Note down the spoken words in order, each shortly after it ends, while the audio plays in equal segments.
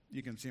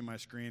you can see my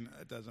screen.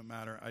 It doesn't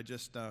matter. I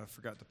just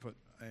forgot to put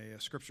a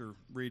scripture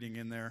reading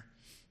in there.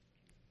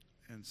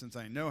 And since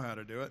I know how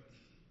to do it,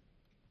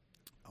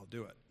 I'll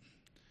do it.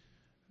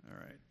 All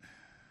right.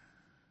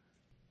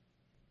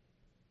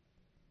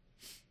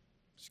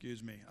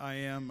 Excuse me. I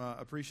am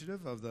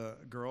appreciative of the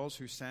girls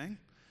who sang.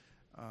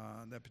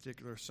 That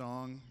particular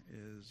song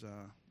is,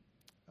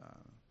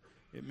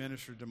 it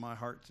ministered to my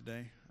heart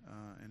today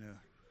in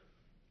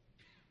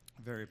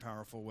a very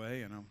powerful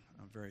way, and I'm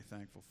very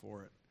thankful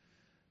for it.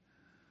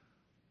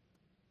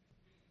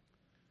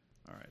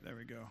 All right, there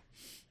we go.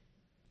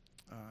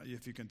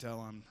 If you can tell,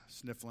 I'm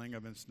sniffling.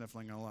 I've been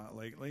sniffling a lot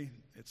lately.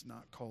 It's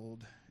not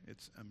cold.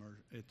 It's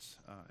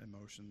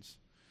emotions.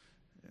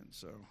 And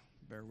so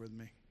bear with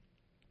me.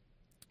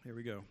 Here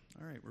we go.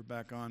 All right, we're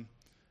back on.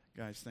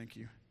 Guys, thank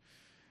you.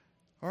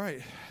 All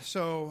right,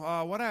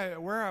 so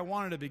where I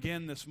wanted to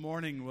begin this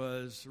morning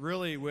was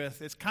really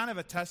with, it's kind of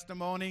a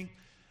testimony.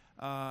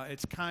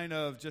 It's kind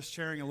of just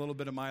sharing a little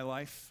bit of my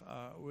life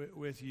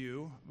with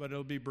you, but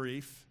it'll be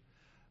brief.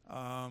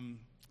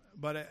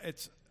 But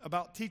it's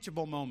about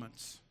teachable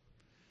moments.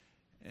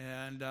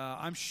 And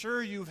I'm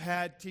sure you've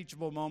had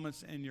teachable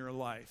moments in your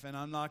life. And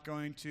I'm not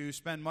going to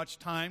spend much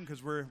time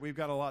because we've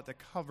got a lot to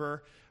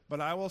cover.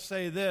 But I will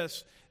say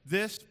this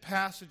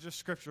passage of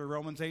Scripture,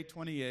 Romans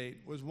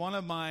 8:28, was one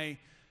of my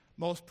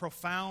most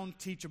profound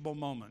teachable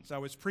moments. I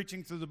was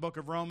preaching through the book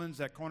of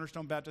Romans at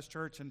Cornerstone Baptist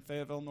Church in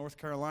Fayetteville, North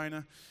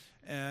Carolina.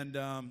 And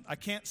I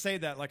can't say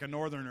that like a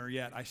northerner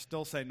yet. I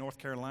still say North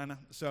Carolina.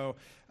 So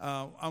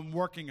I'm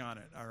working on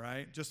it, all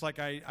right? Just like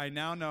I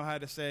now know how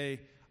to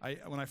say,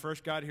 when I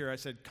first got here, I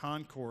said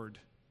Concord,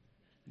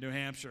 New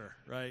Hampshire,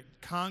 right?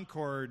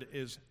 Concord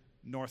is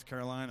North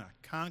Carolina.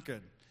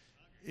 Concord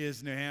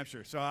is New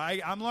Hampshire. So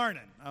I'm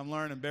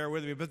learning, bear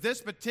with me. But this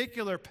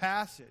particular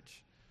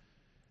passage,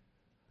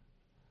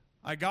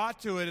 I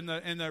got to it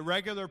in the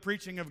regular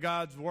preaching of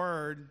God's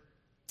Word.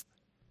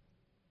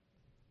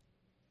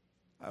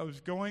 I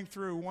was going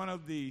through one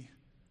of the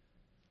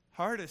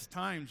hardest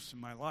times in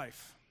my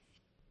life.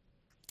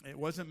 It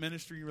wasn't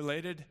ministry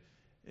related.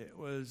 It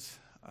was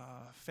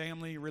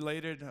family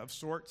related of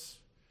sorts.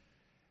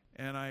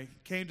 And I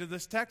came to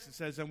this text. It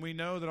says, and we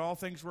know that all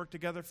things work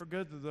together for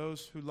good to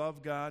those who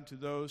love God, to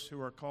those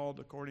who are called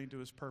according to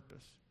His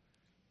purpose.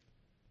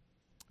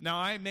 Now,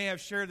 I may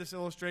have shared this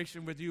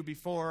illustration with you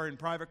before in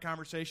private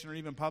conversation or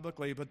even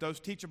publicly, but those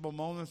teachable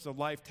moments of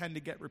life tend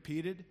to get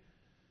repeated.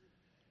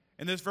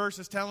 And this verse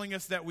is telling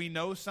us that we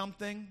know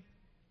something.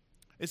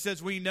 It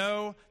says we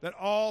know that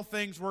all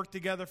things work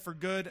together for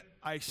good.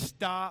 I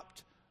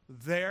stopped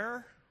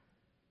there.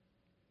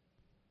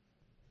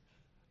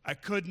 I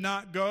could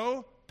not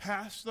go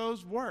past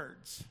those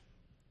words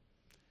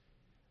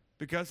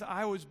because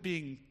I was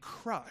being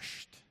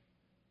crushed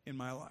in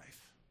my life.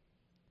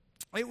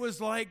 It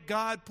was like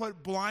God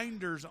put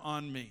blinders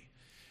on me,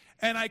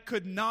 and I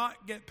could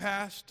not get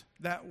past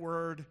that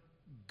word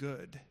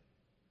good.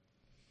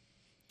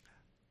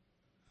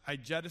 I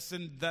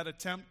jettisoned that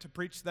attempt to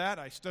preach that.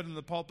 I stood in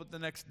the pulpit the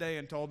next day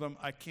and told them,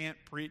 I can't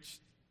preach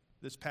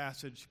this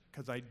passage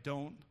because I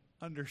don't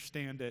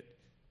understand it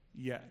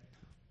yet.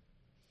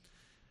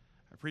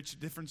 I preached a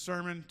different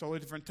sermon, totally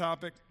different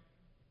topic.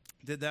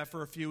 Did that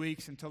for a few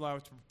weeks until I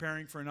was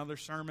preparing for another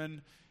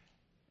sermon.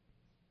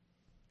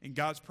 In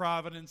God's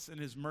providence and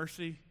His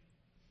mercy,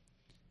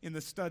 in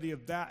the study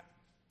of that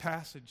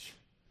passage,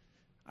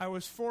 I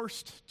was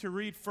forced to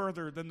read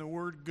further than the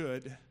word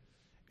good,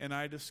 and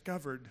I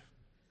discovered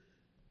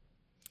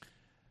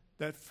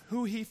that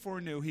who He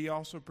foreknew, He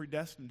also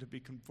predestined to be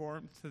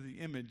conformed to the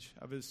image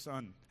of His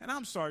Son. And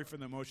I'm sorry for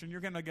the emotion.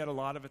 You're going to get a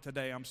lot of it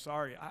today. I'm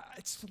sorry.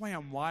 It's the way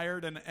I'm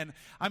wired, and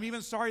I'm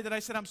even sorry that I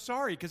said I'm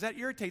sorry, because that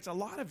irritates a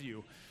lot of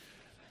you.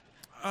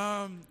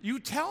 You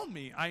tell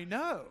me. I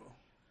know.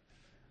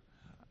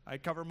 I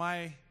cover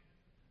my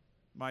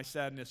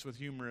sadness with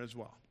humor as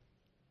well.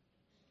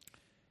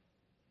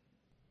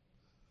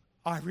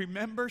 I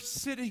remember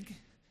sitting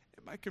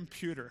at my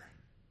computer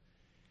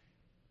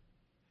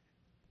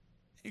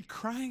and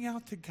crying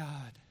out to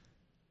God,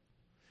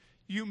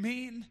 you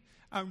mean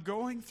I'm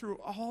going through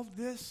all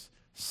this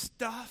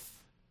stuff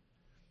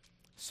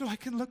so I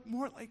can look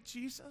more like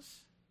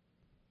Jesus?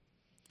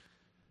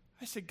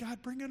 I said,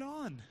 God, bring it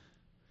on.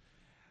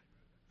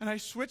 And I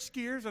switched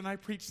gears and I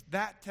preached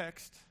that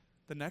text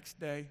the next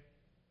day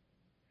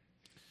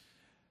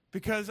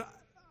because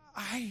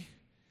I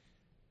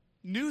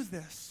knew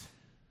this,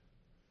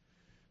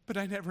 but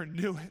I never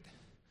knew it.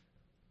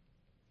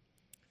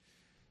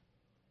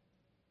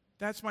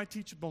 That's my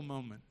teachable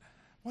moment.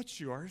 What's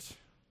yours?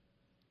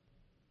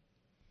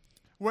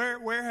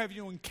 Where have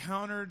you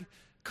encountered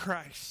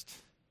Christ?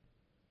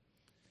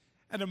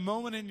 At a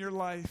moment in your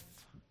life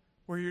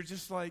where you're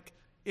just like,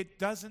 it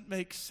doesn't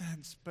make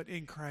sense, but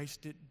in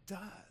Christ it does.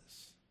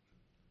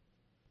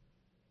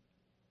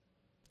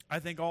 I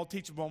think all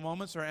teachable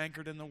moments are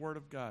anchored in the Word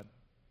of God.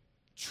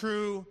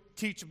 True,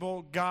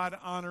 teachable,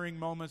 God-honoring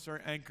moments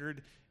are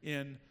anchored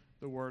in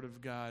the Word of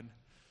God.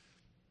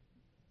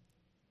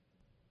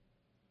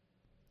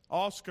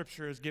 All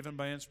Scripture is given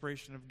by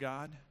inspiration of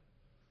God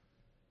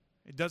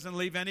It doesn't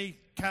leave any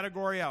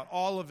category out.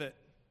 All of it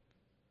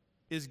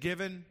is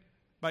given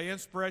by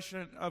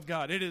inspiration of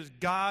God. It is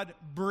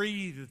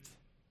God-breathed.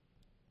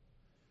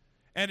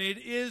 And it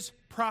is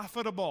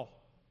profitable.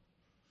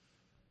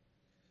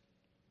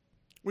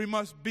 We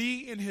must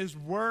be in His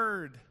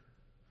Word.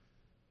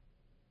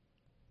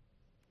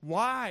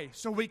 Why?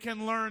 So we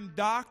can learn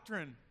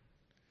doctrine.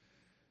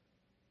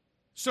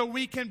 So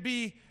we can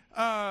be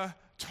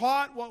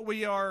taught what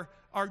we are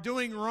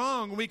doing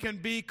wrong. We can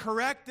be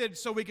corrected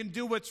so we can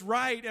do what's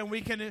right, and we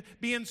can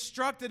be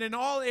instructed in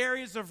all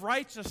areas of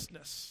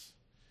righteousness.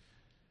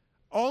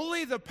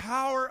 Only the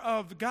power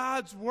of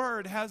God's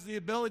Word has the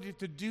ability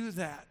to do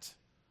that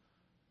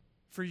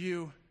for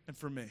you and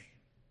for me.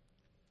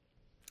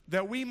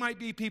 That we might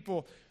be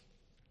people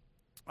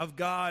of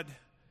God,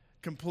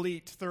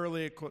 complete,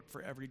 thoroughly equipped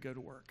for every good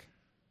work.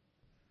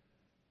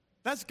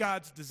 That's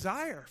God's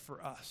desire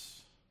for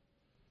us.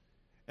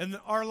 And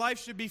our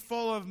life should be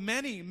full of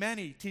many,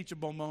 many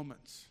teachable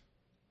moments.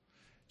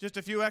 Just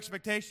a few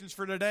expectations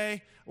for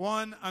today.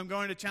 One, I'm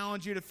going to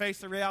challenge you to face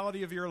the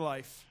reality of your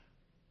life.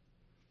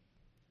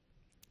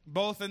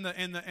 Both in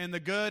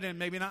the good and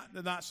maybe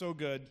not so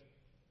good.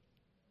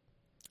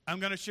 I'm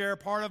going to share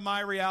part of my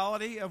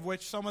reality of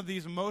which some of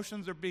these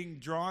emotions are being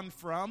drawn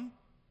from.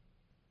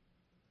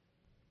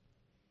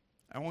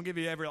 I won't give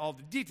you all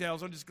the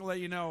details. I'm just going to let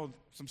you know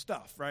some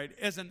stuff, right?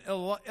 As an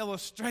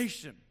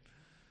illustration.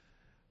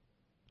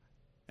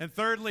 And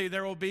thirdly,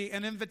 there will be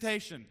an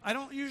invitation. I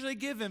don't usually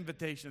give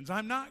invitations.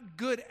 I'm not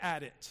good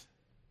at it.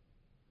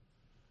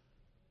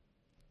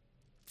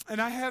 And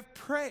I have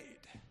prayed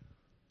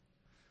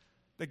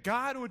that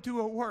God would do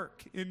a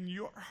work in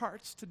your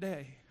hearts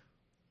today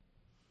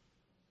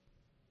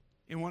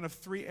in one of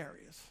three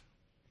areas,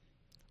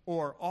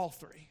 or all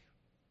three,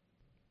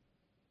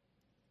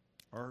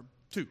 or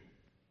two.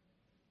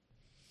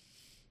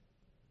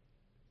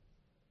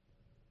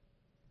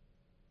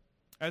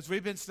 As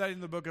we've been studying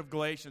the book of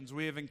Galatians,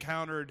 we have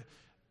encountered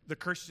the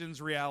Christian's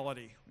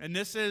reality. And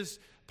this is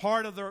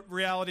part of the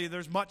reality.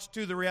 There's much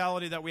to the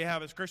reality that we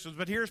have as Christians.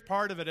 But here's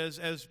part of it.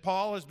 As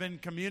Paul has been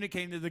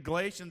communicating to the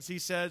Galatians, he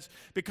says,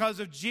 because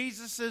of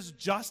Jesus'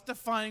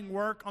 justifying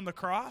work on the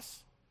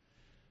cross,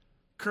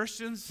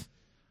 Christians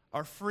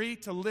are free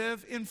to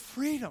live in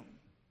freedom.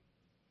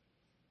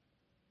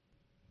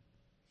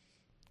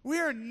 We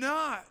are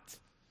not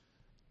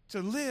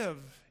to live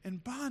in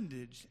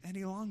bondage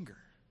any longer.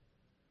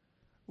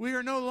 We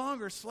are no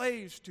longer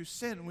slaves to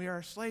sin. We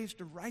are slaves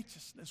to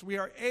righteousness. We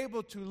are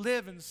able to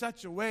live in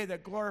such a way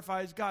that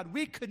glorifies God.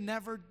 We could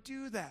never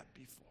do that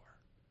before.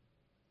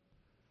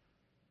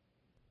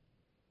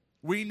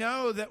 We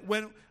know that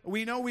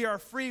we are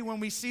free when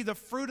we see the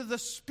fruit of the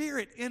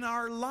Spirit in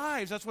our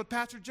lives. That's what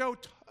Pastor Joe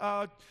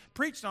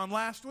preached on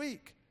last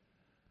week.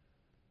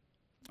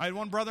 I had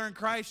one brother in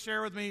Christ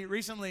share with me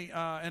recently,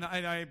 and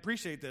I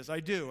appreciate this. I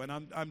do, and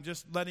I'm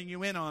just letting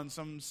you in on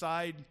some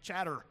side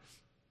chatter.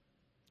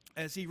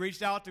 As he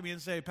reached out to me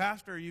and said,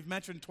 Pastor, you've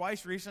mentioned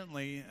twice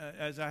recently,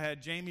 as I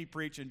had Jamie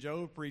preach and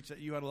Joe preach, that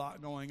you had a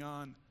lot going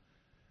on.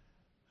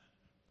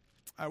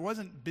 I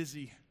wasn't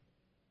busy.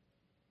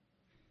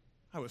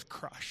 I was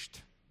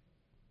crushed.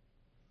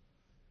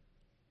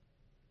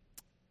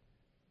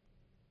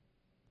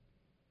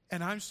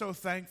 And I'm so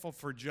thankful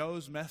for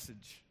Joe's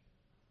message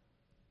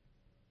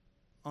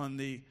on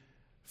the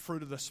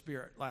fruit of the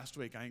Spirit last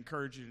week. I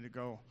encourage you to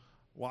go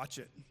watch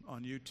it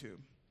on YouTube.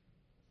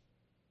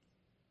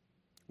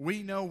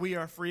 We know we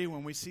are free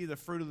when we see the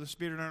fruit of the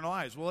Spirit in our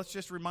lives. Well, let's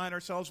just remind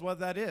ourselves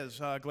what that is.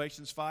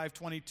 Galatians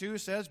 5:22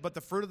 says, but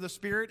the fruit of the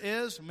Spirit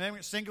is,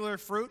 singular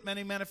fruit,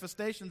 many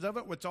manifestations of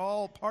it, which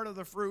all part of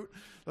the fruit.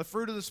 The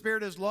fruit of the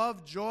Spirit is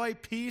love, joy,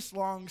 peace,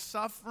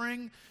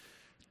 long-suffering,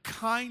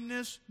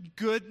 kindness,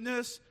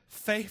 goodness,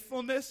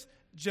 faithfulness,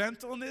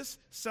 gentleness,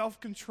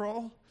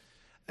 self-control.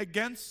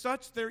 Against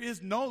such there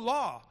is no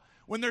law.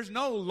 When there's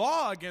no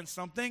law against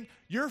something,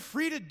 you're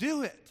free to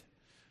do it.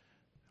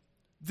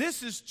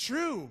 This is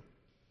true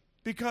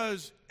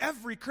because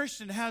every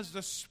Christian has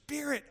the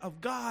Spirit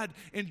of God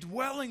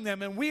indwelling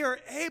them, and we are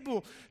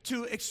able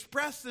to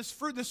express this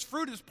fruit. This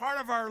fruit is part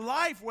of our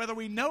life, whether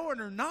we know it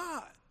or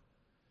not.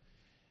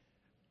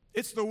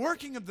 It's the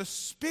working of the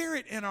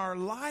Spirit in our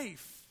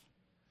life.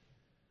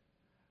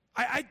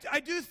 I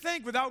do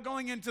think, without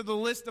going into the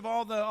list of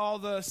all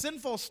the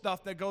sinful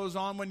stuff that goes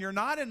on when you're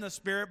not in the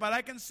Spirit, but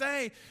I can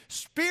say,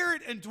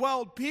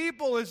 Spirit-indwelled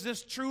people, is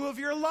this true of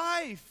your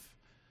life?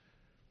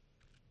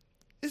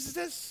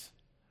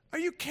 Are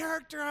you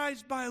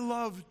characterized by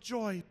love,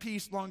 joy,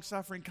 peace,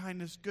 long-suffering,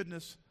 kindness,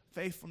 goodness,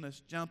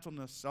 faithfulness,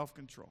 gentleness,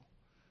 self-control?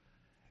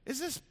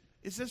 Is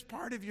this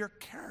part of your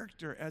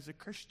character as a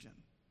Christian?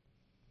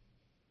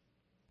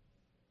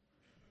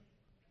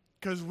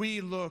 Because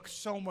we look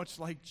so much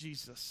like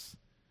Jesus.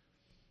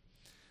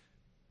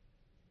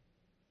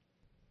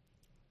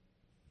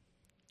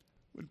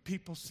 When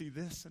people see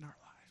this in our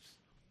lives,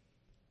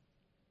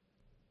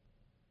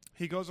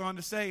 He goes on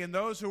to say, and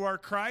those who are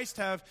Christ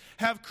have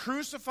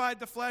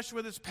crucified the flesh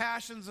with its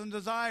passions and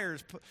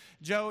desires.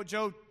 Joe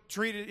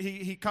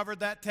he covered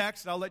that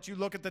text. I'll let you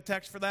look at the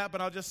text for that,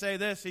 but I'll just say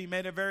this. He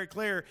made it very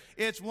clear.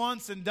 It's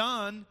once and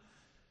done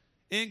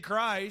in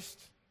Christ.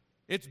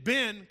 It's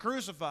been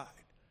crucified.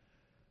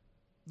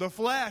 The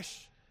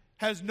flesh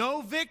has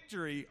no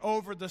victory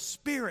over the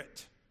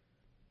Spirit.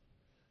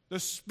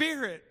 The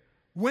Spirit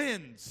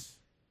wins.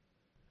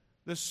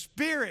 The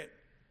Spirit,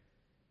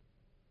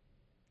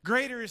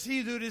 greater is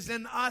He that is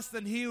in us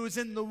than he who is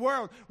in the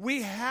world.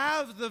 We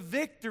have the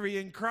victory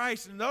in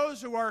Christ. And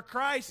those who are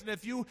Christ, and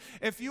if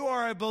you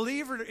are a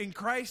believer in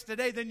Christ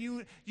today, then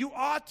you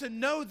ought to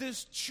know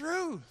this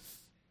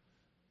truth.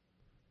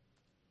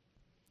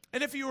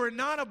 And if you are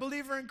not a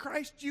believer in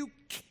Christ, you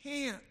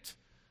can't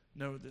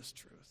know this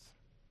truth.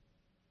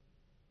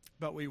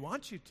 But we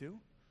want you to.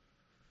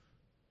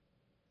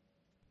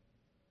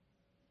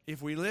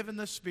 If we live in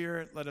the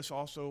Spirit, let us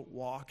also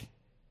walk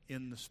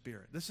in the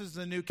Spirit. This is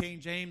the New King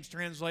James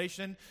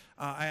translation.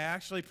 I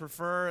actually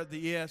prefer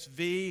the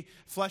ESV,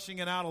 fleshing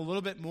it out a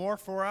little bit more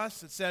for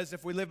us. It says,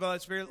 if we live by the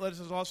Spirit, let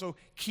us also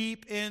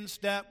keep in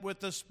step with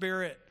the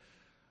Spirit.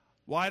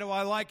 Why do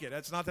I like it?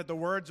 It's not that the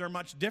words are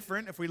much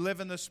different. If we live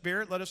in the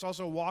Spirit, let us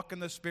also walk in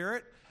the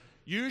Spirit.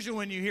 Usually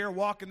when you hear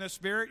walk in the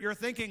Spirit, you're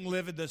thinking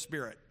live in the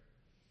Spirit.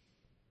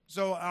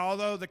 So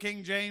although the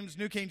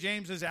New King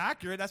James is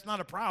accurate, that's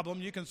not a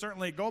problem. You can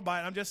certainly go by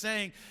it. I'm just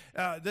saying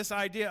this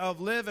idea of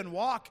live and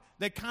walk,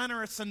 they kind of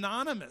are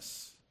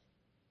synonymous.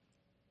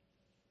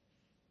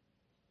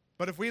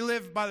 But if we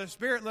live by the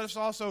Spirit, let us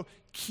also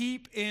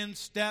keep in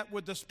step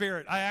with the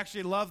Spirit. I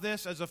actually love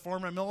this as a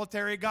former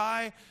military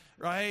guy,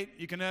 right?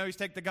 You can always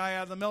take the guy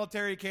out of the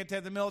military. You can't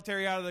take the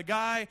military out of the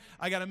guy.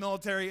 I got a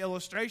military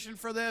illustration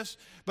for this.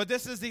 But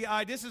this is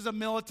a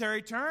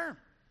military term.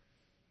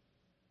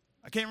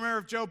 I can't remember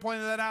if Joe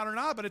pointed that out or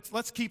not, but it's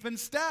let's keep in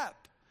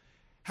step.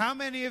 How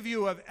many of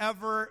you have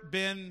ever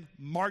been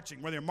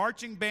marching, whether you're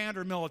marching band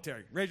or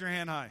military? Raise your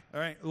hand high. All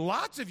right.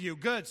 Lots of you.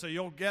 Good. So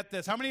you'll get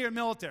this. How many are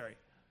military?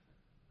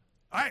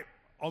 All right.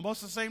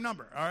 Almost the same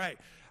number. All right.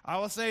 I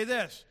will say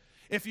this.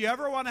 If you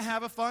ever want to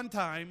have a fun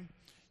time,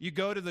 you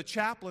go to the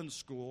chaplain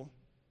school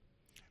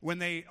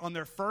on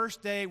their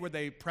first day where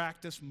they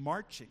practice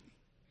marching.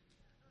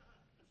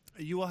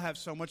 You will have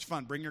so much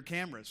fun. Bring your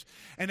cameras.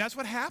 And that's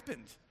what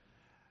happened.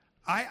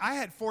 I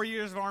had 4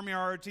 years of Army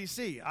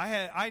ROTC.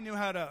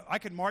 I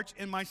could march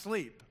in my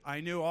sleep. I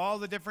knew all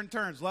the different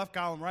turns, left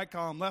column,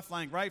 left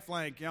flank, right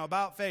flank,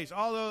 about face,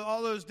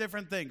 all those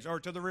different things, or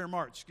to the rear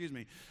march,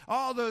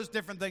 all those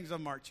different things of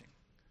marching.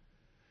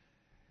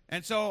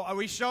 And so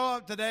we show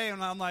up today,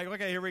 and I'm like,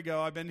 okay, here we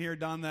go. I've been here,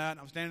 done that. And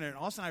I'm standing there, and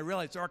all of a sudden I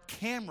realized there are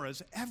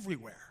cameras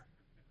everywhere.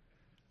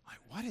 I'm like,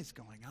 what is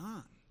going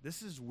on?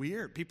 This is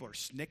weird. People are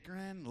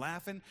snickering,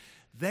 laughing.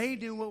 They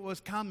knew what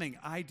was coming.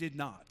 I did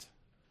not.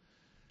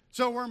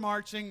 So we're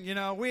marching,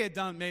 we had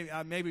done,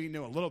 maybe we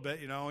knew a little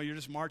bit, you're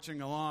just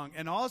marching along.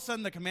 And all of a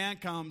sudden the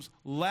command comes,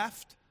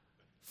 left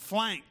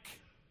flank,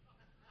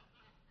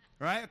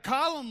 right? A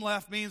column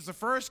left means the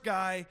first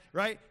guy,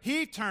 right?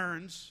 He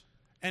turns,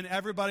 and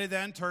everybody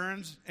then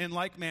turns in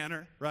like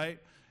manner, right?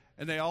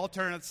 And they all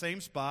turn at the same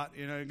spot,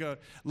 you go.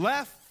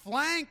 Left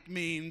flank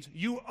means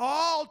you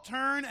all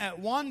turn at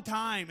one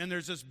time, and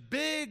there's this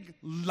big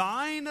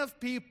line of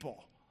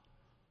people,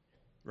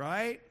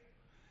 right?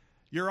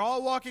 You're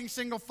all walking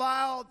single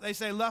file. They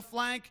say left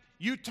flank.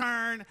 You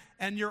turn,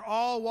 and you're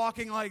all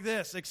walking like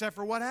this, except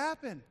for what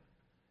happened?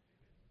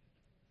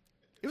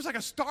 It was like a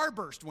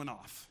starburst went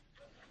off.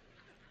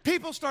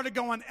 People started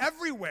going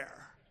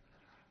everywhere.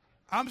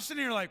 I'm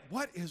sitting here like,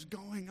 what is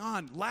going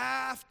on?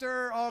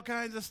 Laughter, all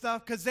kinds of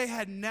stuff, because they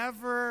had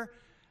never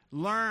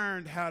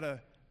learned how to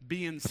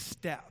be in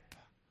step.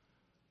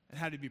 It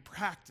had to be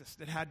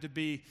practiced. It had to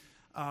be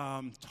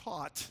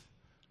taught.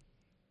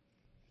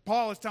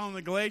 Paul is telling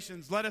the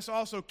Galatians, let us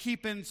also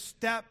keep in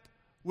step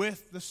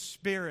with the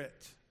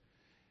Spirit.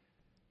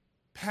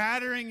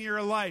 Patterning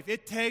your life.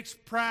 It takes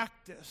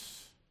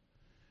practice.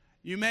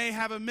 You may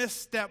have a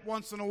misstep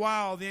once in a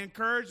while. The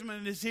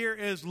encouragement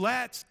is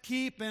let's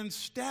keep in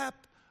step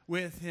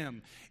with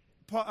Him.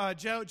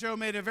 Joe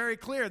made it very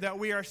clear that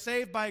we are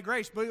saved by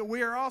grace, but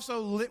we are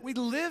also, we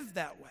live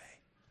that way.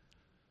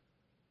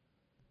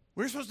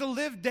 We're supposed to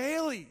live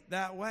daily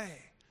that way.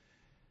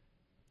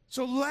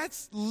 So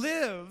let's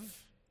live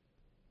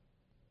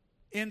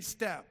in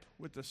step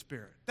with the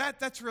Spirit.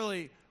 That's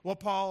really what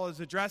Paul is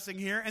addressing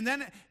here. And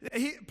then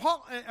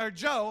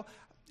Joe,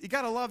 you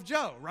got to love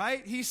Joe,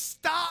 right? He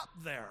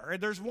stopped there.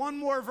 There's one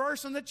more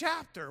verse in the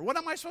chapter. What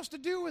am I supposed to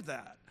do with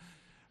that?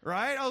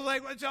 Right? I was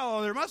like, well,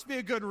 Joe, there must be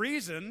a good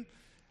reason.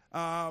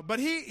 But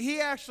he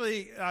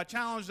actually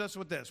challenged us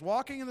with this.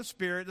 Walking in the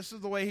Spirit, this is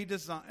the way he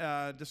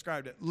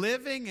described it.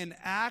 Living in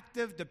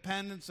active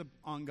dependence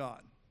on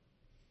God.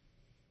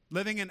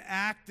 Living in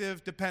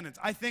active dependence.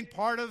 I think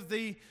part of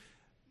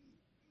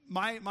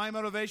my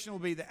motivation will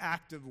be the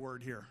active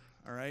word here,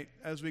 all right,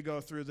 as we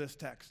go through this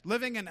text.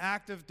 Living in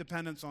active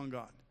dependence on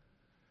God.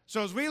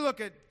 So as we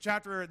look at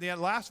the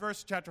last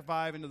verse of chapter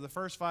 5 into the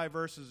first 5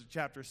 verses of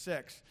chapter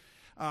 6,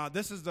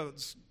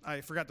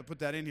 I forgot to put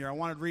that in here. I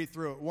wanted to read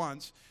through it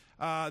once.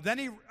 Then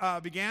he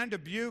began to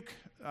rebuke.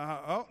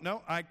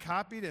 I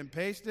copied and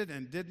pasted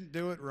and didn't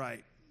do it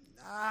right.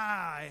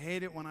 I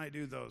hate it when I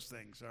do those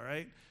things, all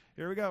right?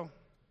 Here we go.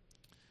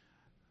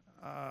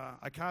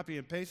 I copy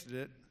and pasted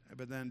it,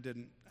 but then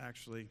didn't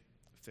actually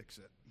fix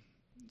it.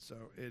 So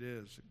it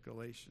is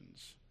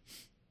Galatians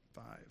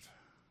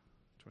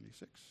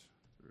 5:26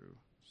 through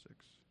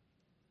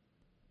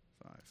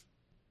 6:5.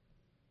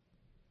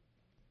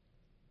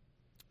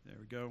 There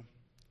we go.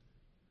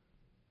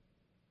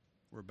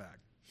 We're back.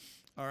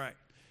 All right.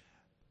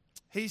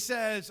 He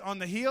says, on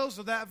the heels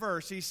of that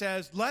verse, he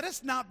says, let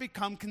us not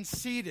become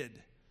conceited,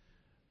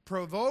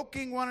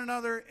 provoking one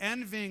another,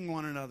 envying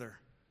one another.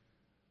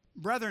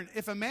 Brethren,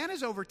 if a man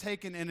is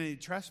overtaken in any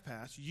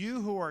trespass,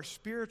 you who are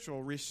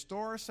spiritual,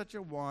 restore such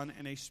a one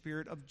in a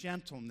spirit of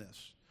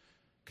gentleness,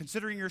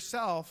 considering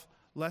yourself,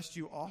 lest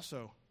you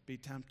also be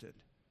tempted.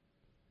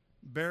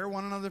 Bear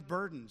one another's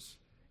burdens,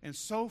 and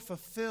so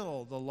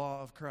fulfill the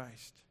law of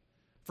Christ.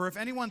 For if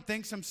anyone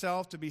thinks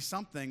himself to be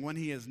something when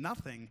he is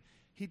nothing,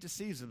 he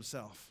deceives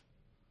himself.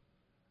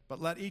 But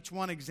let each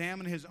one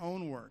examine his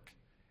own work,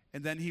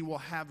 and then he will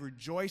have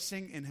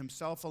rejoicing in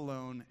himself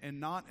alone and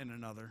not in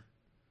another.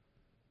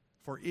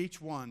 For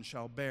each one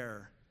shall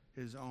bear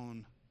his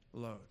own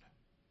load.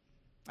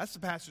 That's the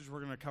passage we're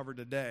going to cover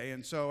today.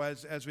 And so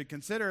as we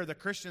consider the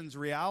Christian's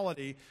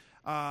reality,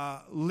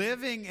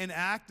 living in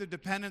active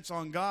dependence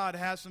on God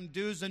has some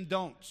do's and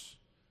don'ts.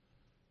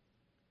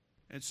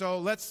 And so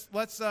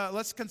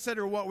let's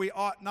consider what we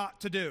ought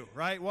not to do,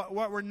 right?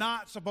 What we're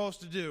not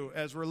supposed to do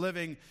as we're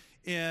living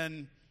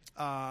in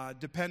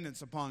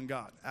dependence upon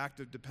God,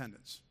 active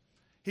dependence.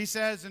 He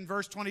says in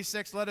verse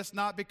 26, let us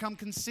not become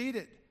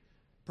conceited,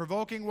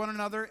 provoking one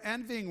another,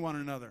 envying one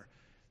another.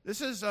 This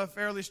is a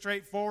fairly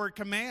straightforward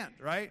command,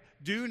 right?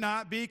 Do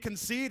not be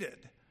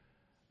conceited.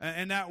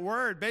 And that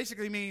word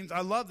basically means,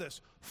 I love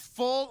this,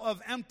 full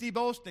of empty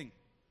boasting.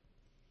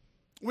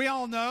 We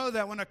all know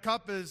that when a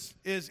cup is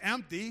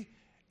empty,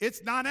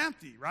 it's not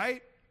empty,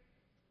 right?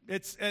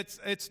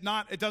 It's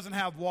not, it doesn't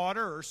have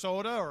water or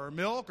soda or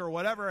milk or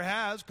whatever it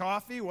has,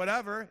 coffee,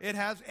 whatever. It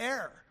has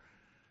air.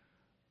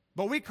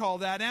 But we call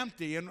that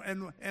empty.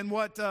 And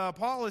what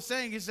Paul is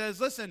saying, he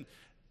says, listen,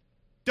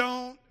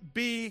 don't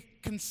be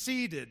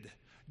conceited.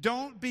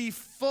 Don't be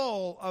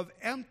full of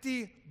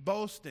empty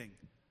boasting.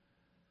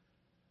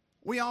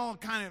 We all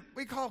kind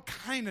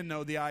of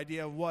know the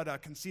idea of what a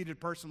conceited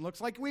person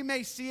looks like. We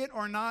may see it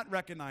or not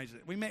recognize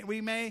it. We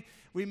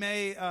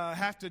may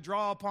have to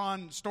draw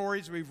upon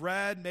stories we've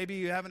read. Maybe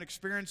you haven't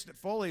experienced it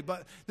fully,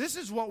 but this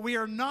is what we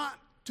are not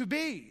to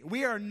be.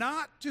 We are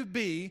not to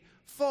be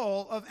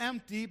full of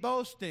empty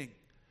boasting.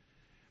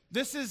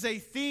 This is a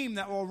theme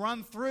that will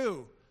run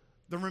through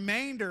the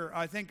remainder,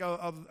 I think,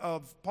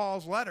 of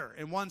Paul's letter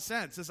in one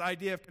sense, this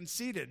idea of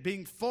conceited,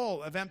 being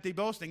full of empty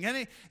boasting.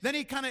 And then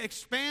he kind of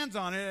expands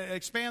on it,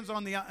 expands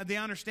on the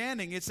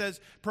understanding. It says,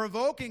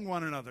 provoking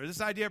one another.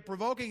 This idea of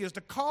provoking is to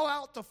call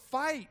out to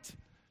fight.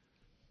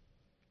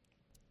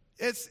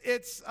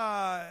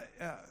 I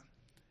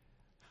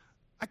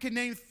could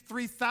name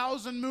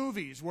 3,000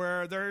 movies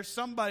where there's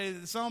somebody,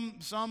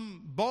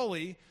 some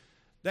bully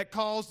that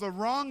calls the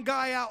wrong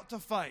guy out to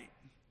fight,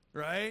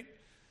 right?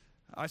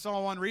 I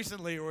saw one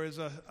recently where it was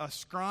a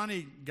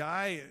scrawny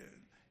guy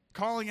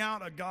calling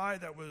out a guy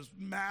that was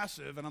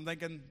massive, and I'm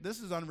thinking, this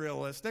is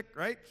unrealistic,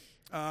 right?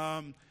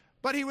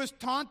 But he was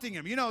taunting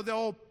him. You know, the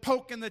old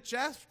poke in the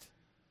chest?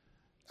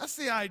 That's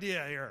the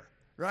idea here,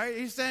 right?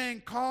 He's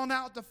saying, calling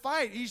out to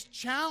fight. He's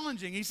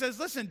challenging. He says,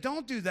 listen,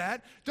 don't do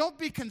that. Don't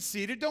be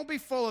conceited. Don't be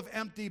full of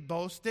empty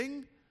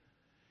boasting.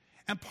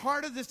 And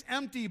part of this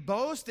empty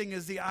boasting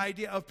is the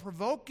idea of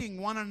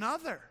provoking one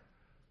another.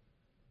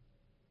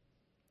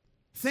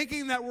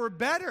 Thinking that we're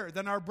better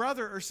than our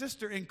brother or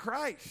sister in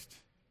Christ.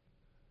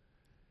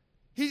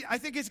 I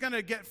think it's going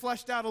to get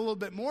fleshed out a little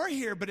bit more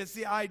here, but it's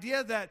the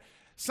idea that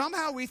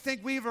somehow we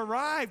think we've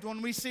arrived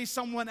when we see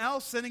someone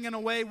else sinning in a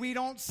way we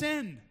don't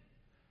sin.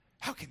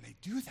 How can they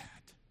do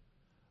that?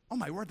 Oh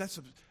my word, that's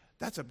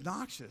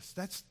obnoxious.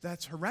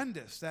 That's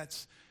horrendous.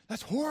 That's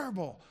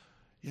horrible.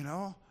 You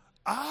know,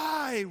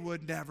 I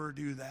would never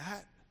do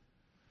that.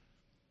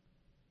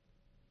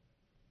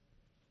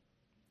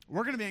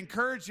 We're going to be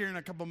encouraged here in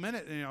a couple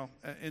minutes, you know,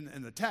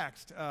 in the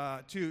text,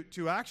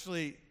 to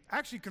actually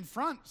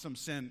confront some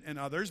sin in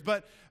others,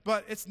 but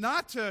it's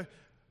not to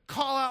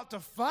call out to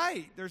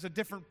fight. There's a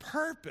different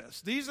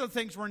purpose. These are the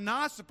things we're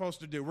not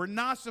supposed to do. We're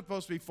not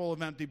supposed to be full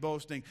of empty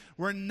boasting.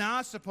 We're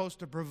not supposed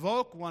to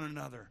provoke one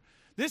another.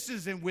 This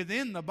is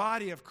within the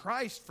body of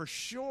Christ for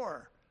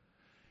sure.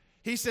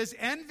 He says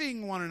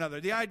envying one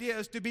another. The idea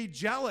is to be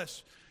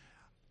jealous,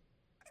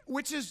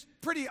 which is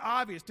pretty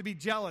obvious, to be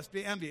jealous, to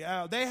be envy.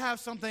 They have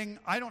something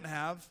I don't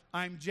have.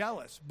 I'm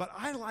jealous. But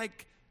I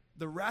like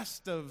the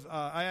rest of,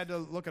 I had to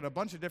look at a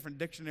bunch of different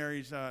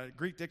dictionaries,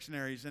 Greek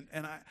dictionaries,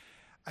 and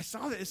I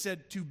saw that it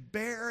said to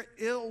bear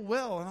ill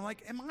will. And I'm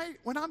like,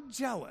 when I'm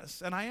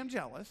jealous, and I am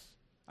jealous,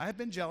 I have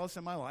been jealous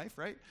in my life,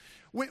 right?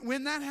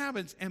 When that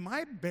happens, am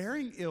I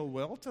bearing ill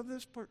will to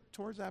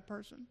towards that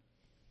person?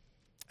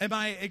 Am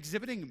I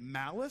exhibiting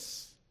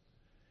malice?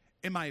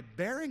 Am I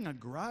bearing a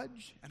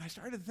grudge? And I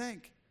started to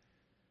think,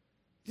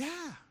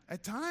 yeah,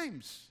 at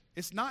times.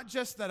 It's not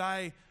just that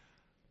I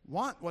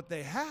want what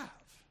they have.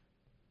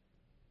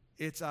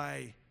 It's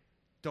I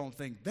don't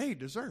think they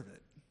deserve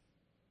it.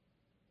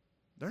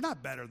 They're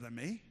not better than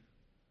me.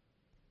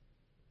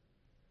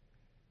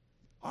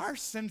 Our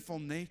sinful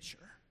nature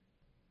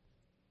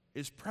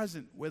is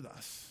present with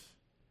us.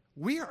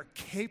 We are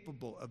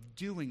capable of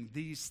doing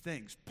these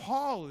things.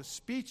 Paul is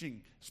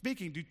speaking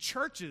to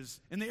churches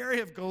in the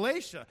area of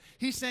Galatia.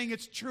 He's saying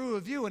it's true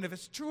of you, and if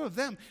it's true of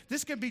them,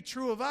 this can be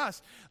true of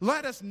us.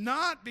 Let us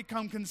not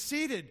become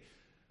conceited.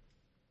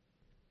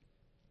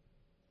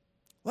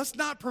 Let's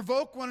not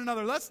provoke one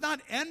another. Let's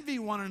not envy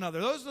one another.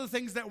 Those are the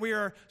things that we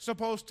are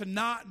supposed to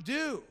not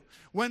do.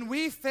 When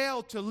we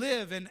fail to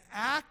live in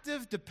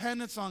active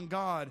dependence on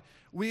God,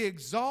 we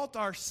exalt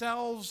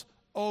ourselves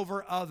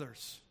over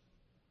others.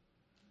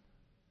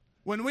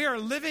 When we are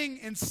living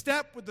in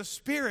step with the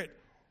Spirit,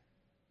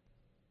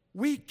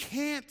 we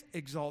can't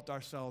exalt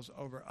ourselves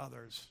over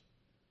others.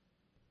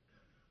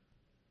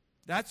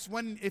 That's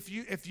when, if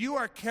you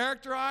are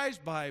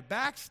characterized by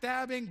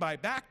backstabbing, by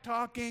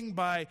backtalking,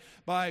 by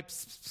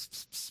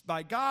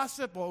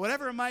gossip, or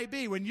whatever it might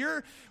be, when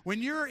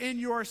you're in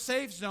your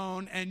safe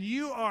zone and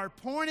you are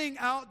pointing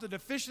out the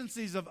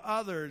deficiencies of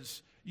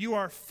others, you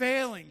are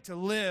failing to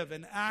live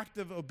in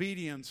active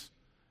obedience,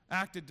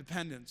 active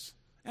dependence,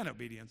 and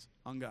obedience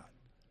on God.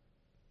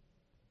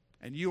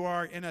 And you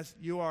are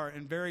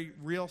in very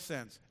real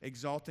sense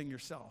exalting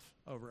yourself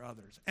over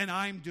others. And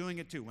I'm doing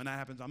it too when that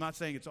happens. I'm not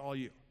saying it's all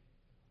you.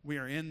 We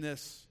are in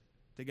this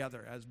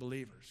together as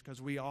believers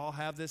because we all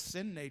have this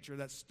sin nature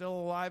that's still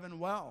alive and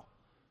well,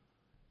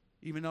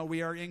 even though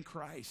we are in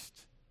Christ.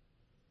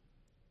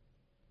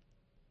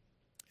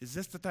 Is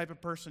this the type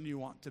of person you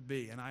want to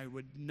be? And I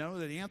would know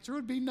that the answer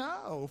would be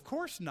no, of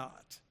course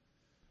not.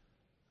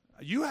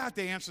 You have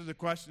to answer the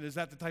question, is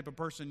that the type of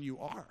person you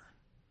are?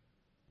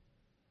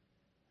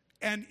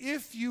 And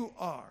if you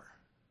are,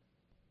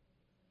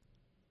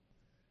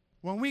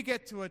 when we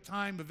get to a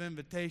time of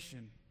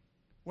invitation,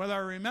 whether I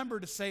remember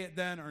to say it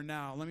then or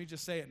now, let me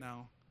just say it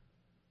now.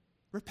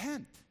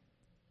 Repent.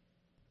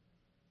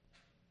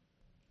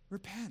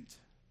 Repent.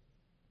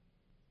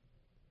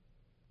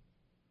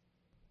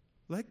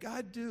 Let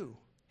God do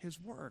His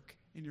work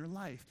in your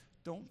life.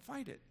 Don't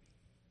fight it.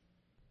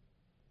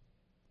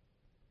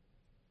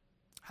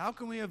 How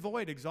can we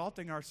avoid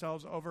exalting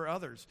ourselves over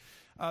others?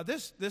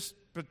 This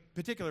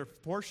particular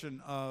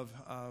portion of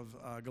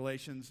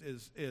Galatians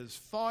is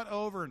fought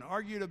over and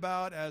argued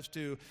about as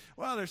to,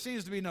 well, there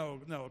seems to be no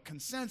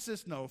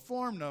consensus, no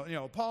form,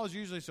 Paul is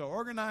usually so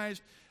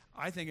organized.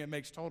 I think it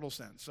makes total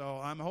sense.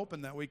 So I'm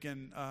hoping that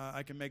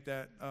I can make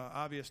that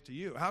obvious to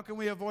you. How can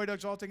we avoid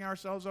exalting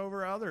ourselves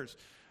over others?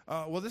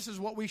 Well, this is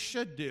what we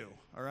should do,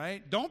 all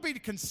right? Don't be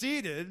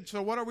conceited.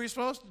 So what are we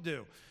supposed to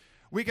do?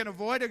 We can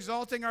avoid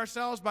exalting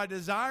ourselves by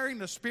desiring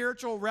the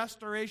spiritual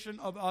restoration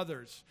of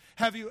others.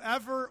 Have you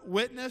ever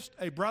witnessed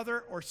a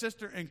brother or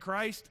sister in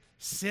Christ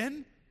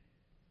sin?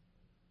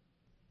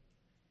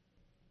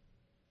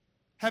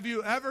 Have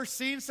you ever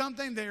seen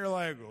something that you're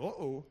like,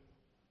 uh-oh,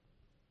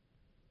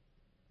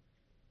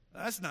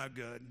 that's not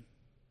good.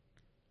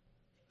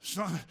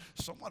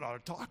 Someone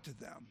ought to talk to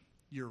them.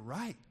 You're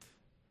right.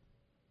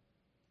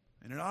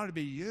 And it ought to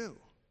be you.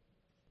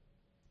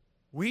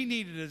 We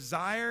need to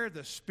desire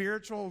the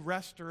spiritual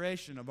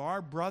restoration of our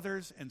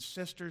brothers and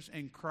sisters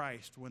in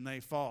Christ when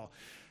they fall.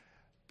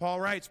 Paul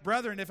writes,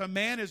 brethren, if a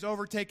man is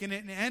overtaken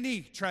in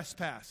any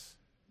trespass,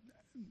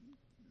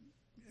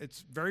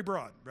 it's very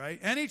broad, right?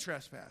 Any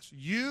trespass.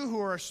 You who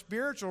are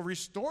spiritual,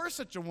 restore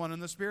such a one in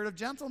the spirit of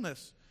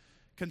gentleness,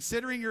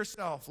 considering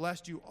yourself,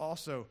 lest you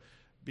also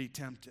be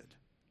tempted.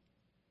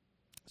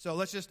 So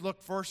let's just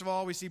look, first of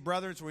all, we see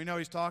brethren, so we know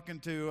he's talking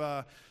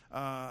to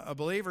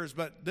believers,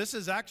 but this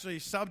is actually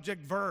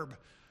subject-verb.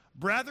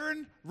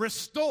 Brethren,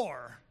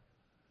 restore.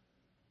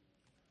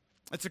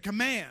 It's a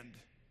command.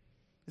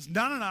 It's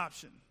not an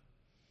option.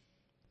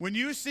 When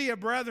you see a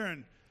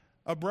brother,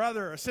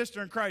 a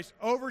sister in Christ,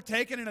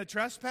 overtaken in a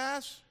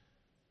trespass,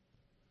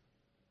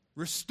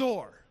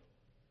 restore.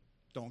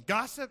 Don't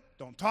gossip.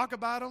 Don't talk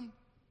about them.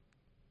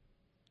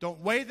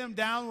 Don't weigh them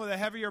down with a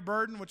heavier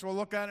burden, which we'll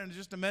look at in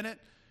just a minute.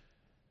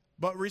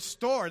 But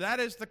restore, that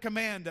is the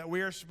command that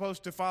we are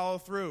supposed to follow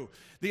through.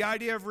 The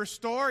idea of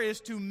restore is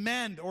to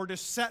mend or to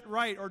set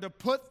right or to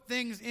put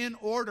things in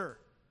order.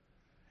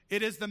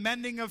 It is the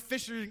mending of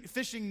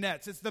fishing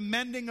nets. It's the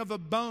mending of a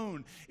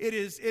bone. It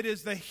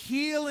is the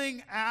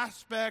healing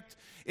aspect.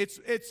 It's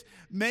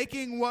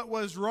making what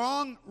was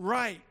wrong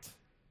right.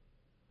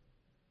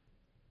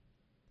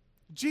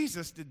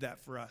 Jesus did that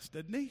for us,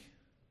 didn't he?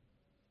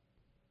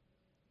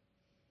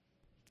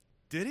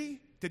 Did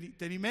he?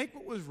 Did he make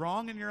what was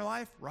wrong in your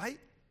life right?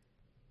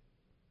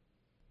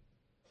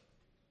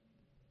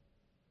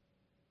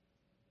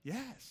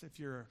 Yes. If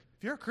you're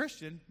a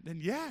Christian, then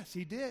yes,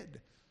 he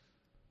did.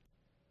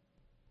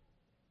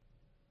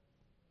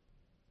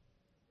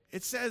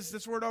 It says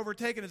this word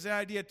overtaken is the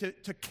idea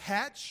to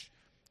catch,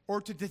 or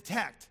to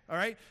detect, all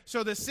right?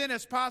 So the sin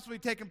has possibly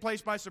taken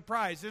place by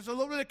surprise. There's a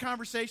little bit of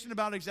conversation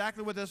about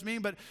exactly what this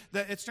means, but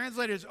it's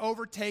translated as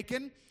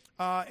overtaken.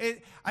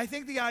 I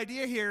think the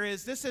idea here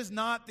is this is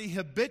not the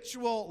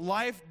habitual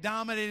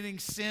life-dominating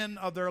sin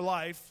of their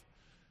life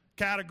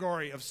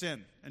category of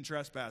sin and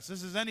trespass.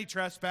 This is any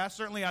trespass.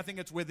 Certainly, I think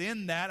it's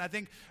within that. I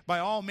think by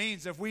all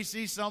means, if we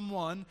see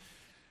someone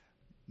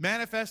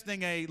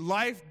manifesting a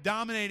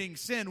life-dominating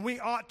sin, we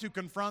ought to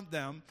confront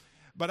them.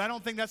 But I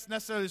don't think that's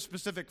necessarily the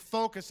specific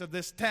focus of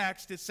this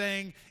text. It's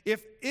saying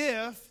if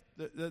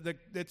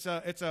it's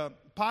a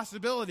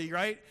possibility,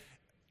 right?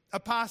 A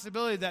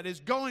possibility that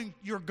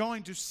you're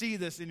going to see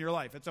this in your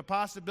life. It's a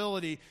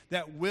possibility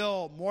that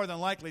will more than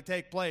likely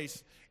take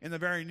place in the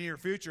very near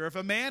future. If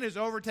a man is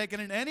overtaken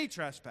in any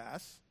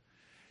trespass,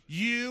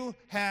 you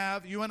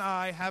and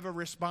I have a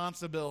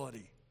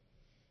responsibility.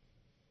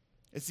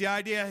 It's the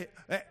idea,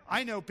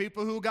 I know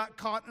people who got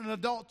caught in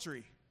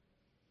adultery.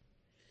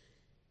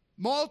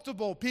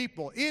 Multiple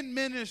people in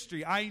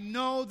ministry, I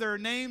know their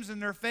names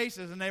and their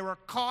faces, and they were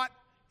caught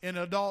in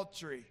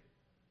adultery.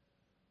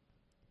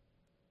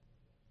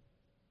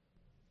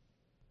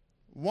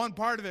 One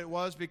part of it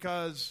was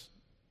because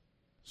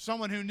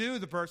someone who knew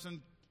the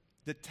person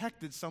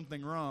detected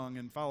something wrong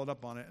and followed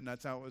up on it, and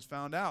that's how it was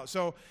found out.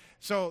 So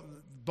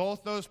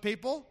both those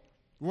people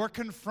were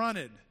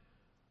confronted.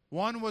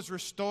 One was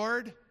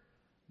restored.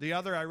 The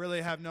other, I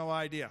really have no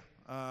idea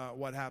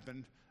what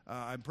happened.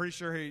 I'm pretty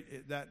sure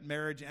that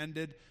marriage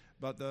ended,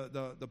 but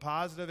the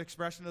positive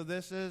expression of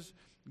this is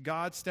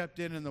God stepped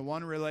in the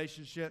one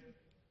relationship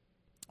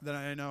that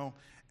I know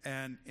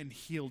and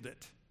healed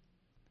it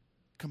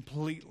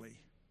completely.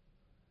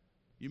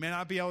 You may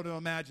not be able to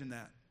imagine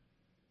that,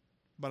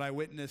 but I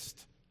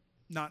witnessed,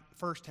 not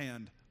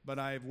firsthand, but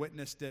I've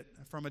witnessed it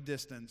from a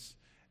distance,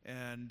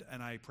 and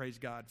I praise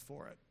God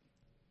for it.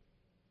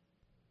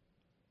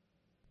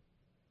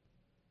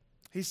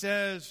 He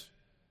says,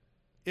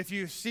 if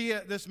you see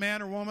this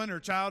man or woman or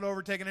child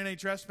overtaken in any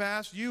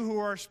trespass, you who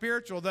are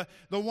spiritual,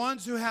 the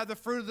ones who have the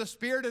fruit of the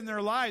Spirit in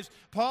their lives,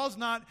 we're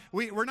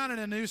not in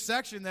a new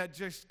section that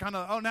just kind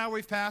of, now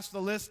we've passed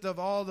the list of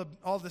all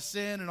the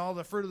sin and all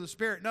the fruit of the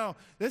Spirit. No,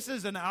 this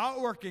is an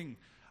outworking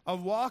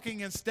of walking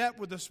in step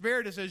with the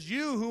Spirit. It says,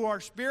 you who are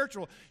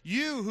spiritual,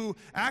 you who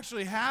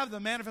actually have the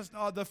manifest,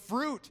 the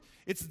fruit,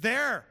 it's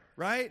there,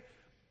 right?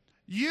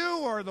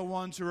 You are the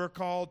ones who are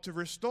called to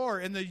restore.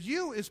 And the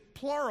you is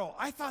plural.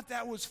 I thought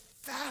that was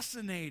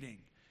fascinating.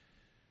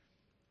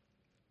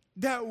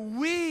 That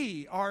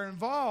we are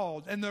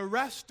involved in the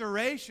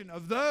restoration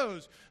of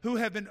those who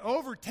have been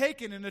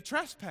overtaken in a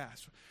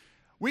trespass.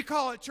 We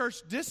call it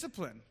church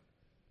discipline.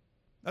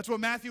 That's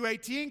what Matthew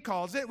 18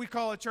 calls it. We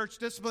call it church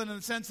discipline in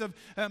the sense of,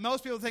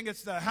 most people think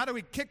it's how do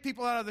we kick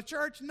people out of the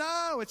church?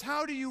 No, it's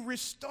how do you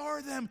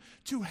restore them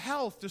to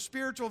health, to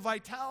spiritual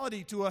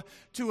vitality,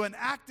 to an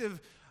active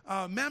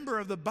member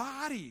of the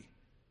body.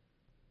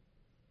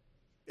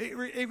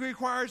 It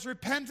requires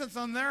repentance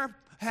on their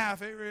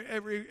half.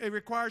 It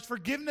requires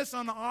forgiveness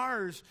on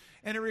ours.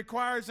 And it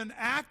requires an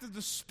act of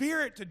the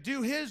Spirit to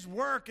do His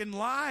work in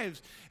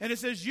lives. And it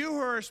says, you who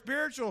are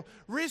spiritual,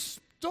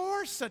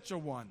 restore such a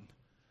one,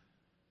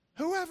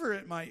 whoever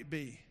it might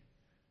be.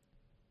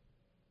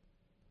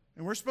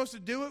 And we're supposed to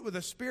do it with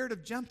a spirit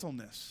of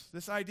gentleness.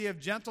 This idea of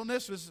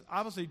gentleness was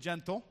obviously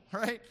gentle,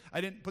 right?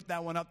 I didn't put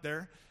that one up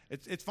there.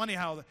 It's funny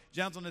how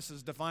gentleness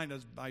is defined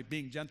as by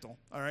being gentle,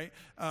 all right?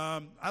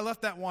 I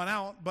left that one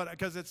out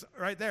because it's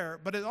right there.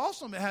 But it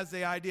also has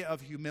the idea of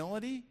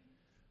humility,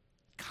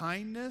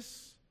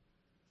 kindness,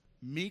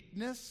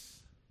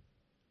 meekness.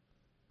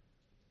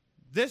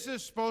 This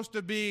is supposed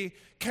to be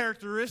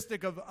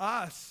characteristic of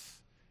us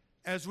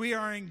as we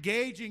are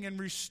engaging and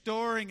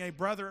restoring a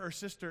brother or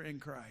sister in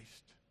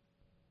Christ.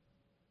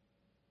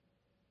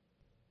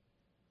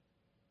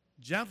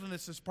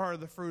 Gentleness is part of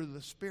the fruit of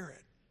the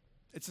Spirit.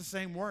 It's the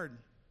same word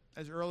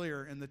as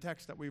earlier in the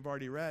text that we've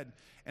already read.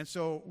 And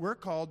so we're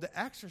called to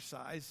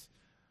exercise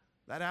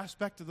that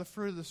aspect of the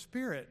fruit of the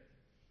Spirit.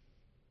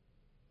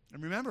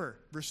 And remember,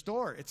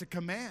 restore, it's a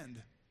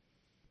command.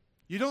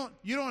 You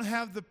don't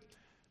have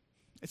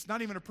it's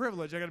not even a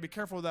privilege. I got to be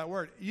careful with that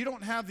word. You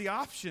don't have the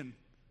option.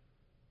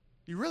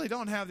 You really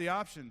don't have the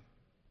option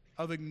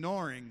of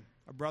ignoring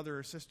a brother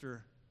or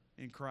sister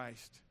in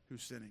Christ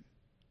who's sinning.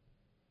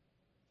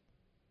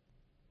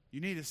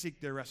 You need to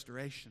seek their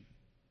restoration.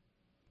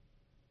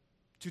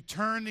 To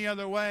turn the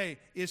other way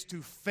is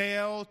to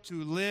fail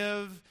to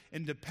live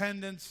in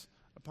dependence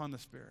upon the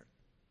Spirit.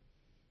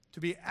 To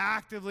be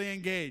actively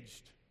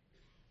engaged.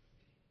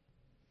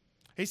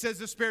 He says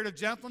the spirit of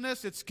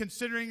gentleness, it's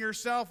considering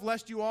yourself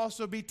lest you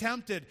also be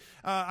tempted.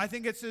 I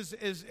think it's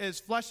is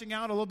fleshing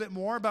out a little bit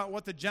more about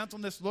what the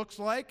gentleness looks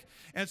like.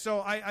 And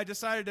so I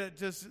decided to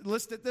just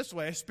list it this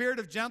way. A spirit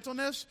of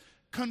gentleness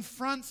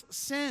confronts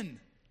sin.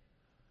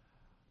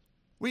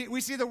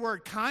 We see the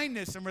word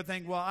kindness and we're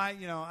thinking,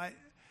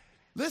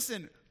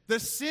 listen, the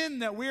sin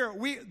that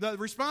the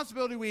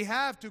responsibility we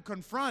have to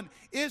confront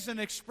is an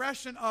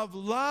expression of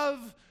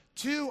love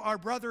to our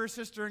brother or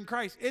sister in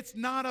Christ. It's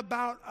not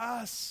about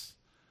us.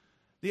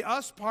 The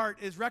us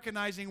part is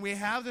recognizing we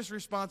have this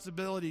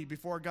responsibility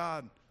before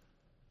God.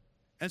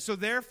 And so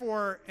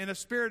therefore, in a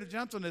spirit of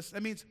gentleness,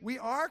 that means we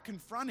are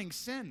confronting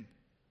sin.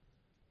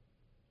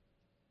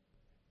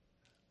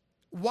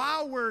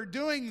 While we're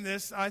doing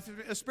this,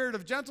 a spirit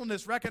of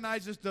gentleness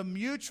recognizes the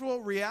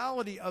mutual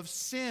reality of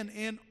sin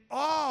in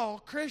all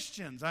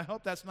Christians. I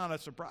hope that's not a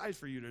surprise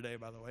for you today,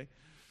 by the way,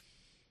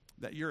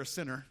 that you're a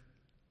sinner.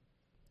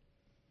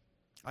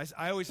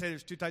 I always say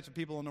there's two types of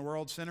people in the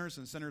world, sinners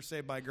and sinners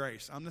saved by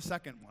grace. I'm the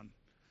second one.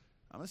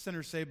 I'm a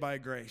sinner saved by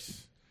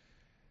grace.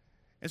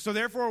 And so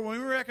therefore,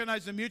 when we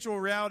recognize the mutual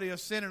reality of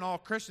sin in all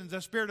Christians,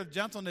 the spirit of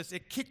gentleness,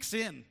 it kicks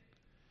in.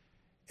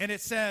 And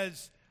it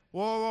says,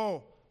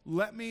 whoa,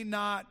 let me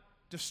not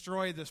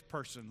destroy this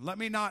person. Let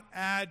me not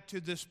add to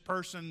this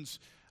person's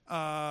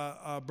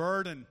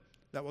burden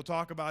that we'll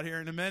talk about here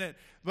in a minute.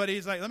 But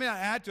he's like, let me not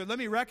add to it. Let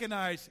me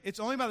recognize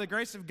it's only by the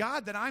grace of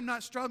God that I'm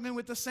not struggling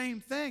with the same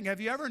thing. Have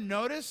you ever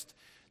noticed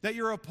that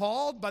you're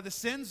appalled by the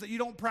sins that you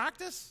don't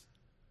practice?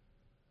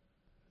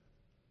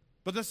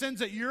 But the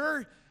sins that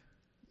you're,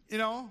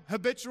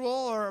 habitual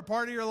or a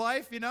part of your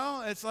life,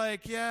 it's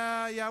like,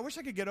 yeah, I wish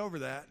I could get over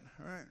that.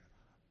 All right.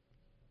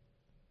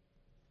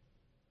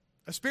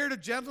 A spirit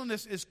of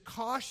gentleness is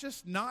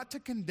cautious not to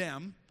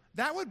condemn.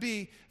 That would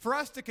be, for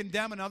us to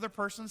condemn another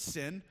person's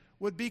sin,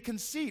 would be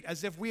conceit,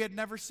 as if we had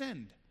never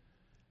sinned.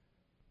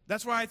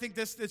 That's why I think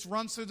this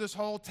runs through this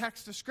whole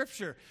text of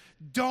Scripture.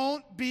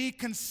 Don't be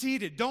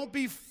conceited. Don't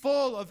be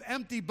full of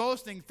empty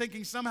boasting,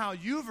 thinking somehow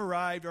you've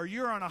arrived or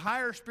you're on a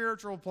higher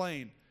spiritual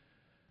plane.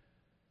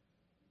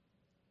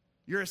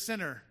 You're a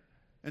sinner.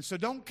 And so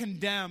don't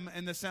condemn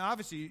in the sense,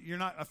 obviously you're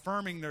not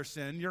affirming their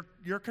sin,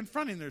 you're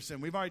confronting their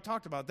sin. We've already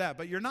talked about that,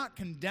 but you're not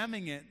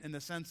condemning it in the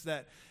sense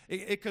that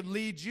it could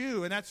lead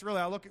you, and that's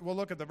really, we'll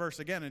look at the verse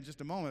again in just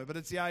a moment, but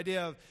it's the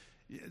idea of,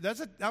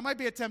 that might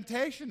be a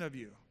temptation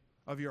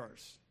of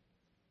yours.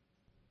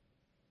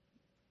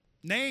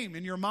 Name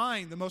in your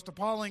mind the most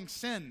appalling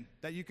sin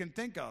that you can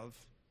think of,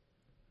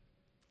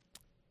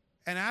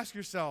 and ask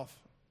yourself,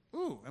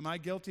 am I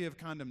guilty of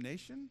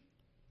condemnation?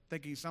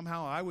 Thinking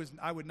somehow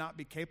I would not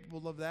be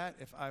capable of that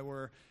if I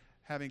were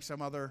having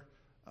some other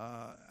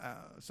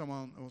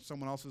someone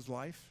else's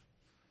life.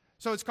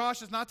 So it's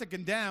cautious not to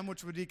condemn,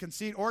 which would be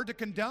conceit, or to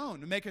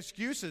condone, to make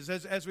excuses.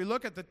 As we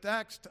look at the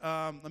text,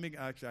 I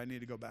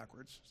need to go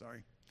backwards.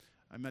 Sorry,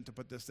 I meant to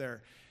put this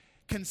there.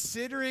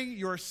 Considering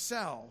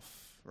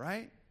yourself,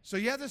 right? So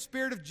you have the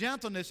spirit of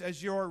gentleness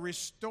as you're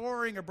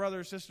restoring a brother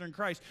or sister in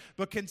Christ,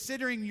 but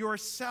considering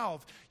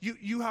yourself,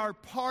 you are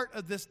part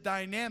of this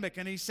dynamic.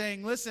 And he's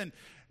saying, listen,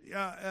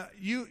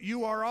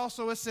 you are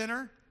also a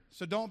sinner,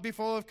 so don't be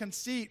full of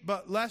conceit,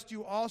 but lest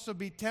you also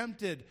be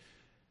tempted.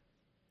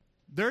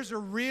 There's a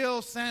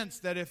real sense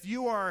that if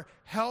you are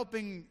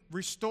helping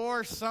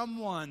restore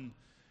someone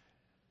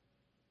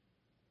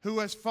who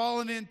has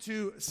fallen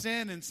into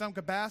sin in some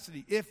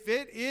capacity, if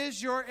it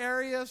is your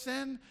area of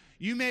sin,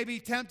 you may be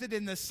tempted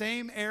in the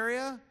same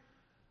area,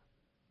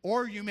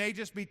 or you may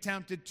just be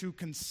tempted to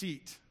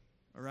conceit.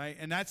 All right,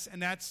 and that's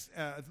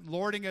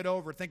lording it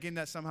over, thinking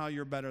that somehow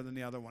you're better than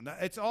the other one.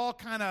 It's all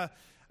kind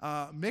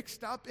of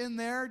mixed up in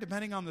there,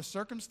 depending on the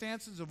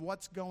circumstances of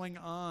what's going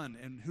on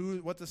and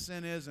what the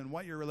sin is and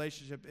what your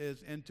relationship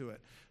is into it.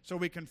 So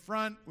we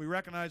confront, we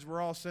recognize we're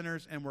all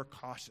sinners, and we're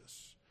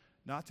cautious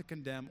not to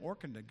condemn or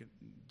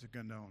to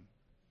condone.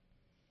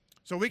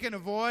 So we can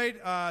avoid,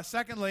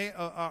 secondly,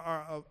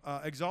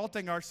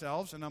 exalting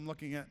ourselves, and I'm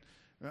looking at,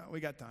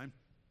 we got time.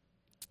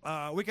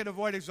 We can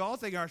avoid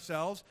exalting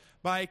ourselves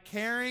by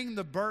carrying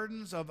the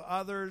burdens of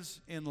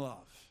others in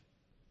love.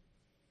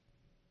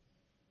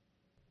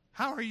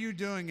 How are you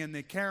doing in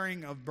the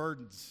carrying of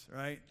burdens,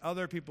 right?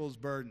 Other people's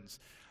burdens.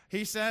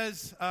 He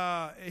says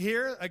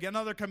here, again,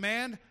 another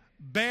command,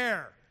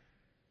 bear,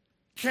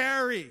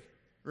 carry,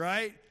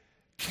 right?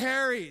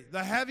 Carry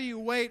the heavy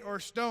weight or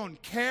stone.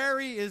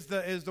 Carry is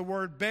the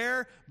word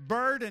bear.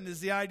 Burden is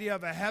the idea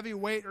of a heavy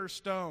weight or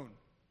stone.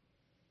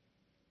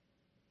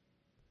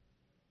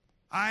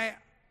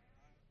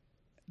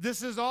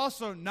 This is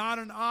also not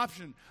an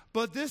option,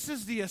 but this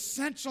is the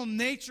essential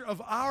nature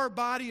of our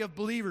body of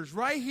believers.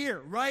 Right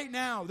here, right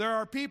now, there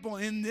are people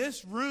in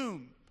this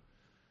room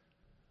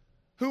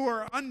who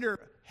are under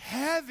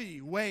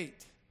heavy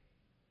weight.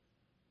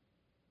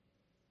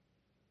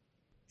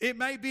 It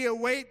might be a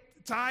weight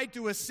tied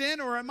to a sin,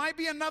 or it might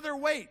be another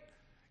weight.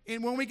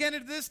 And when we get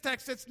into this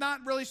text, it's not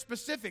really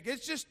specific.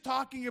 It's just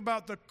talking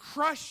about the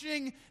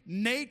crushing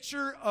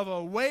nature of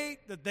a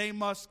weight that they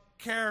must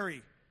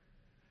carry.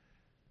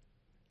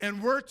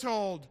 And we're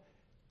told,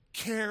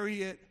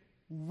 carry it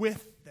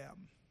with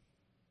them.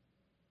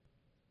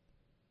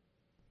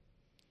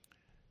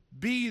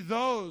 Be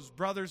those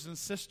brothers and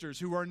sisters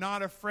who are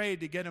not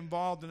afraid to get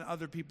involved in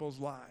other people's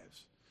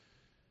lives.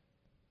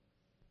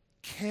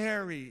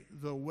 Carry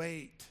the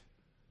weight,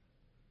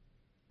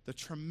 the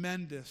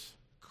tremendous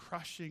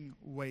crushing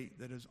weight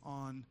that is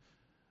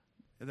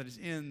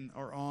in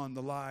or on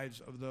the lives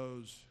of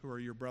those who are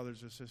your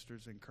brothers and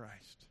sisters in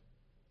Christ.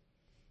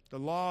 The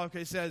law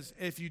says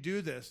if you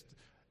do this,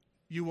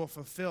 you will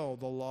fulfill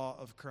the law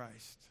of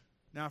Christ.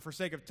 Now, for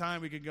sake of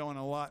time, we could go on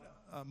a lot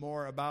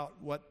more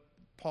about what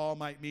Paul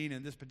might mean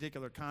in this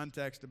particular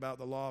context about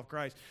the law of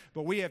Christ.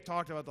 But we have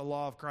talked about the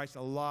law of Christ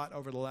a lot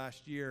over the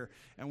last year,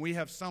 and we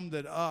have summed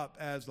it up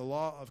as the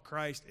law of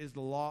Christ is the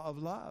law of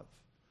love.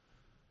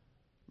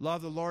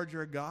 Love the Lord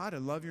your God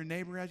and love your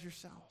neighbor as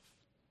yourself.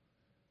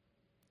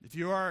 If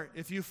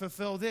you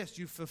fulfill this,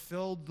 you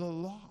fulfilled the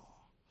law.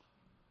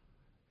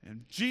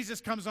 And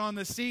Jesus comes on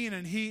the scene,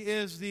 and he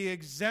is the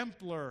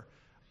exemplar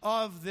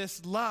of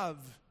this love.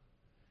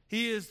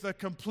 He is the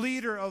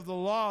completer of the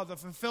law, the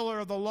fulfiller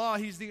of the law.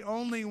 He's the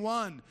only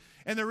one.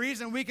 And the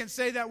reason we can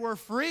say that we're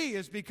free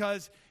is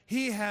because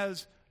he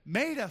has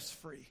made us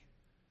free.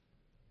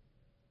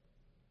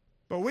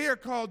 But we are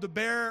called to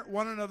bear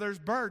one another's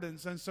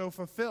burdens and so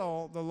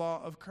fulfill the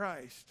law of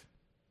Christ.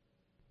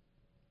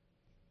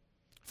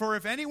 For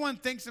if anyone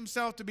thinks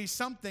himself to be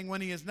something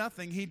when he is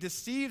nothing, he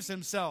deceives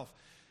himself.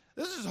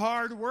 This is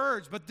hard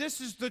words, but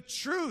this is the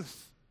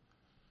truth.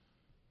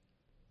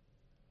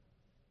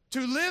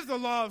 To live the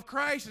law of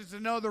Christ is to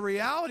know the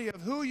reality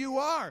of who you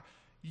are.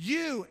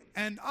 You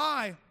and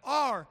I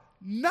are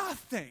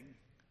nothing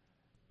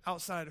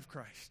outside of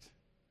Christ.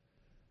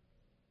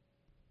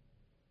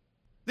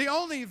 The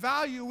only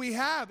value we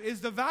have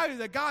is the value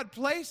that God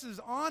places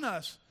on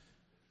us.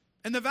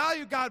 And the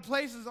value God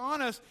places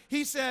on us,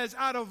 he says,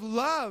 out of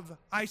love,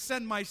 I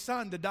send my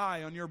son to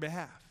die on your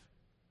behalf.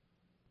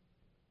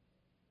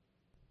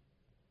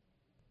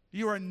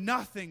 You are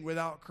nothing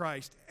without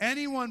Christ.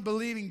 Anyone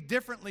believing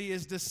differently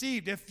is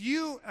deceived. If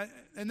you,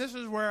 and this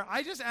is where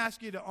I just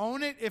ask you to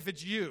own it if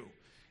it's you.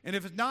 And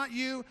if it's not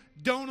you,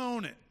 don't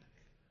own it.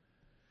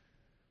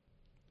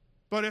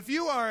 But if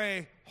you are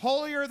a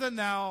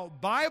holier-than-thou,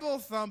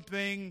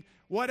 Bible-thumping,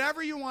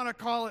 whatever you want to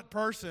call it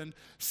person,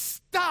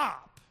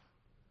 stop.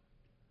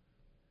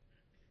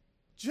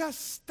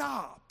 Just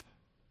stop.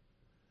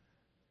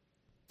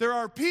 There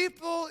are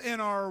people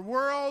in our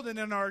world and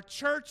in our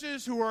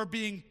churches who are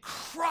being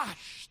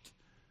crushed.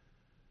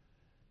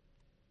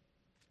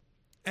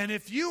 And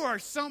if you are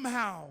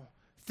somehow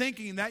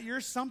thinking that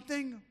you're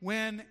something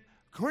when,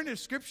 according to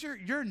Scripture,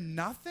 you're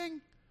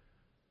nothing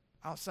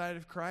outside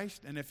of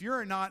Christ, and if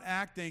you're not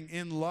acting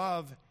in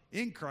love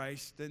in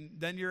Christ,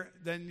 then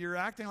you're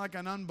acting like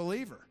an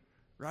unbeliever,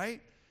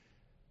 right?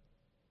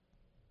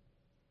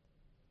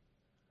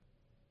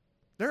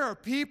 There are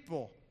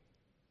people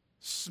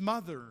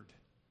smothered,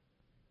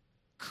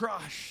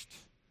 crushed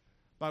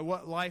by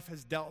what life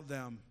has dealt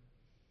them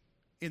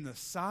in the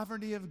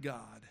sovereignty of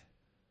God.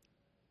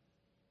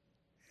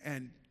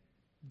 And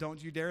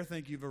don't you dare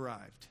think you've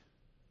arrived.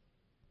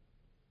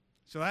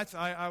 So that's,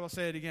 I will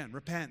say it again,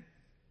 repent.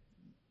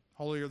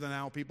 Holier than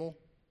thou people.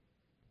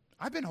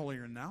 I've been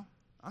holier than thou.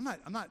 I'm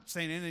not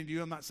saying anything to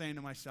you, I'm not saying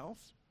to myself.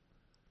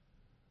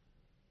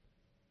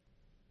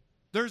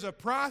 There's a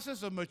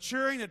process of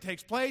maturing that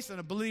takes place in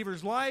a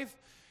believer's life.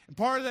 And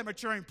part of that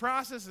maturing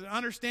process is to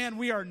understand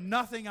we are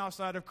nothing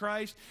outside of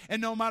Christ.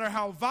 And no matter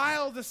how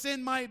vile the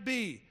sin might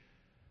be,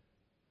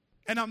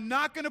 and I'm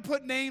not going to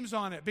put names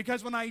on it,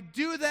 because when I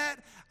do that,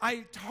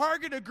 I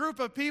target a group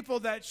of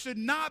people that should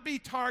not be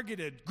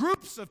targeted.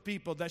 Groups of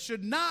people that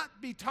should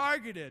not be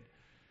targeted.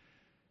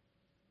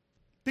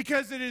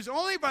 Because it is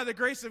only by the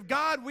grace of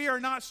God we are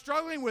not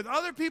struggling with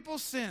other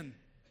people's sin.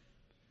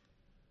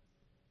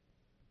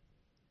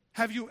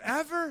 Have you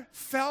ever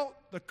felt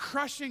the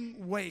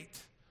crushing weight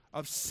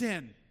of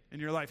sin in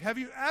your life? Have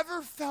you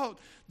ever felt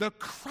the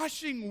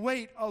crushing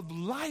weight of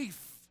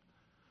life,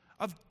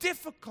 of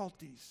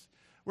difficulties,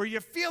 where you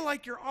feel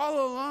like you're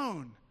all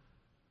alone?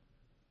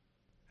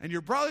 And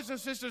your brothers and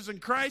sisters in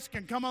Christ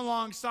can come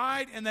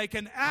alongside and they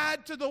can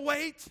add to the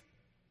weight,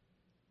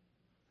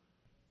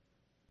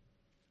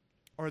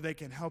 or they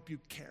can help you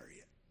carry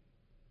it.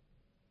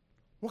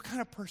 What kind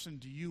of person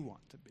do you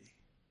want to be?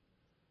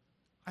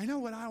 I know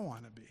what I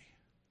want to be.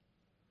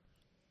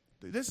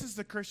 This is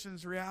the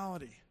Christian's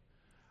reality.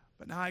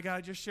 But now I got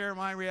to just share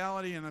my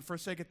reality, and for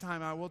sake of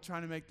time, I will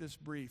try to make this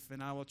brief,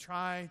 and I will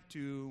try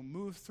to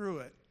move through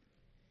it.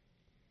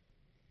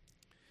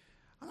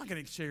 I'm not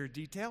going to share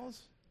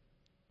details.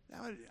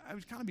 I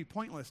would kind of be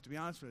pointless, to be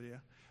honest with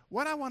you.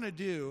 What I want to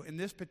do in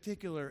this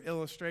particular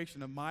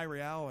illustration of my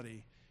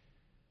reality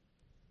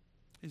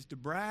is to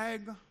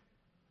brag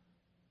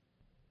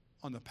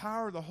on the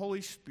power of the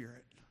Holy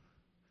Spirit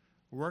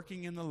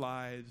working in the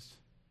lives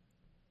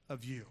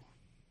of you.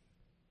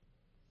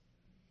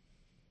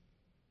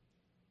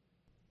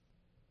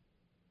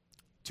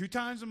 Two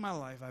times in my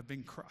life I've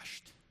been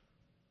crushed.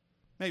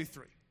 Maybe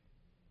three.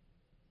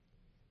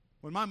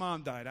 When my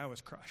mom died, I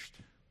was crushed.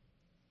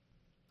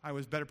 I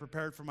was better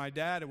prepared for my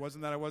dad. It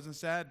wasn't that I wasn't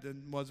sad. It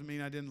wasn't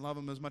mean I didn't love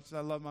him as much as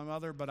I loved my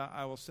mother, but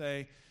I will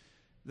say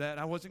that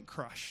I wasn't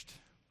crushed.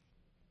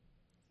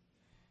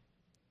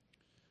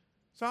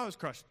 So I was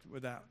crushed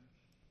with that.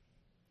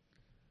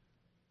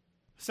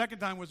 Second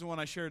time was the one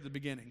I shared at the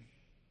beginning.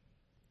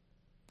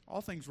 All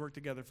things work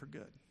together for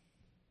good.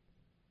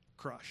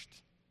 Crushed.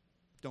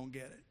 Don't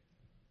get it.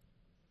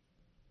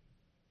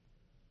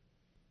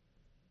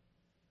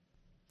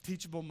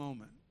 Teachable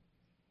moment.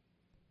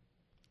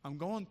 I'm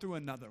going through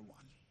another one.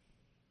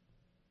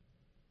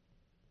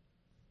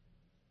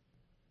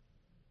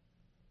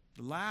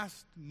 The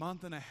last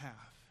month and a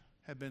half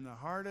have been the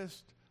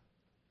hardest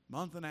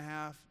month and a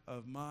half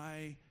of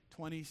my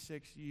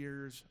 26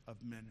 years of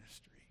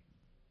ministry.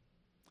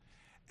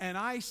 And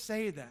I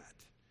say that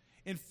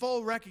in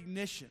full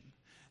recognition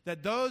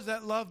that those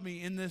that love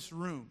me in this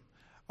room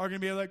are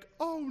going to be like,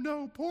 oh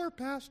no, poor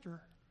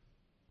pastor.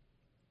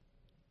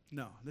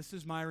 No, this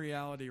is my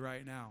reality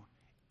right now.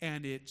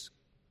 And it's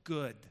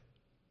good.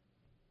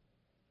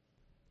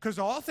 Because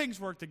all things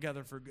work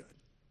together for good.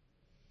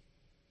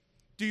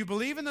 Do you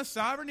believe in the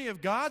sovereignty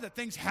of God, that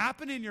things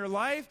happen in your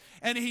life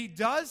and He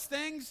does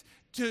things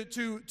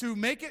to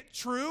make it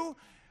true?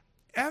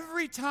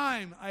 Every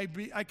time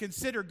I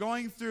consider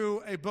going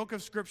through a book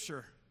of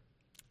Scripture,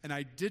 and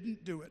I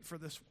didn't do it for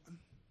this one.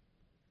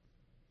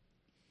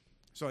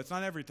 So it's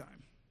not every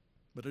time,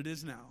 but it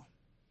is now.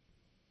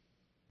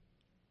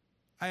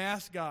 I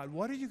ask God,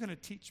 what are you going to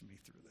teach me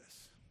through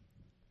this?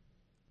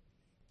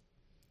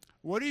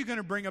 What are you going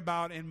to bring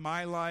about in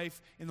my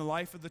life, in the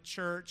life of the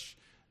church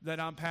that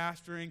I'm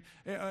pastoring?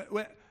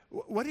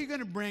 What are you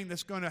going to bring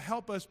that's going to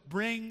help us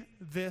bring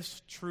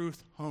this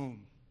truth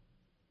home?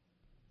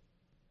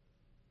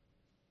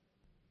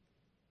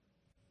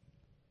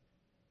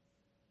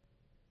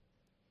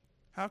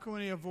 How can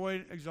we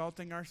avoid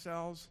exalting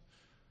ourselves?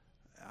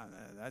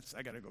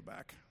 I got to go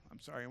back.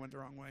 I'm sorry, I went the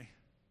wrong way.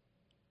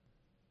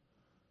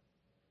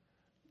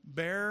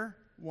 Bear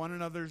one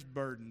another's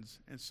burdens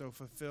and so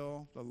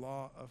fulfill the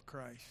law of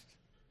Christ.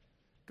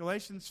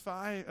 Galatians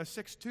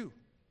 6:2,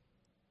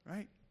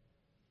 right?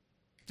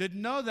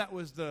 Didn't know that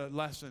was the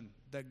lesson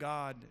that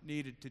God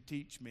needed to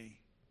teach me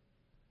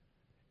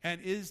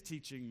and is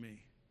teaching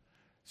me.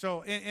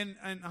 So in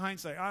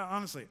hindsight,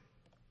 honestly,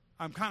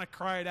 I'm kind of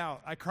cried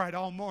out. I cried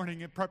all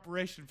morning in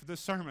preparation for this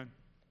sermon.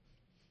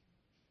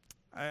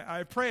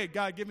 I prayed,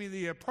 God, give me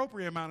the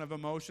appropriate amount of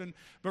emotion.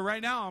 But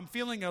right now, I'm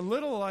feeling a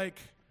little like,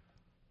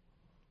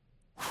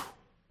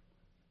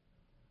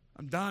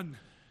 I'm done.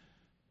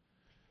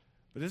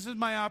 But this is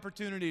my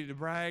opportunity to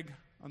brag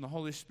on the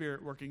Holy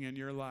Spirit working in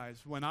your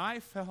lives. When I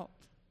felt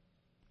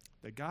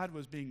that God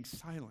was being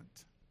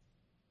silent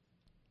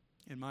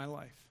in my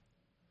life.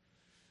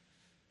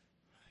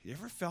 You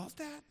ever felt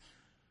that?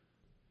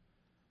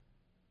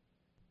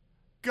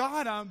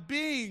 God, I'm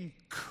being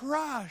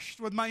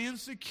crushed with my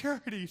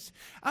insecurities.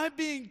 I'm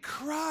being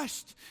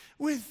crushed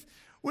with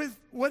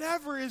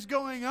whatever is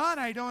going on.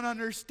 I don't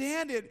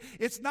understand it.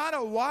 It's not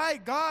a why,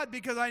 God,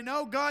 because I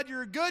know, God,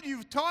 you're good.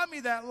 You've taught me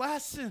that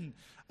lesson.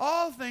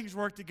 All things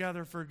work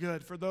together for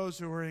good for those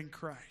who are in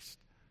Christ.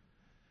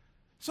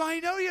 So I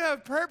know you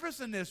have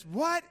purpose in this.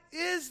 What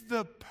is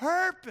the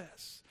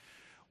purpose?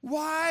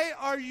 Why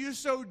are you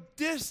so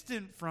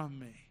distant from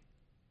me?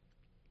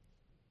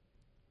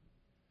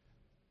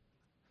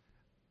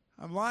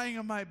 I'm lying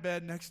on my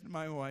bed next to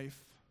my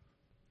wife.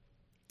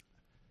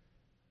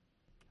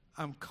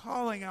 I'm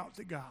calling out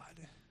to God.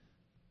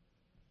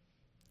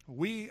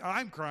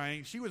 I'm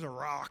crying. She was a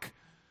rock.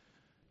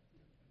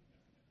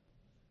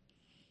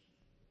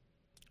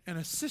 And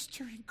a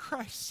sister in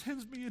Christ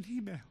sends me an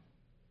email.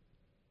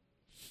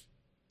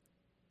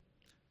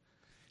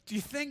 Do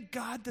you think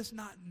God does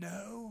not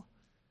know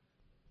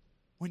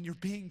when you're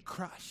being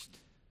crushed?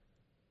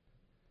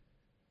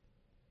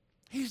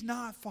 He's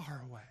not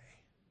far away.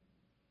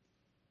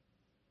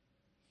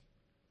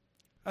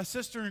 A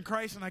sister in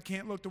Christ, and I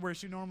can't look to where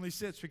she normally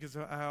sits because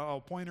I'll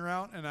point her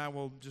out and I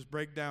will just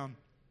break down.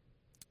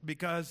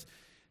 Because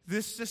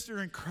this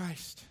sister in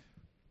Christ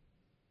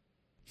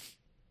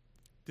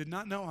did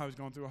not know I was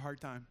going through a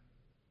hard time.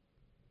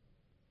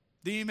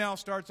 The email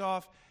starts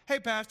off, hey,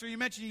 Pastor, you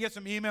mentioned you get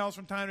some emails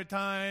from time to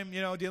time,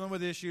 dealing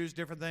with issues,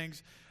 different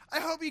things.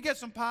 I hope you get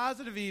some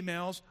positive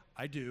emails.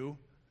 I do.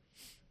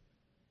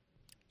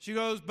 She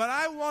goes, but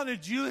I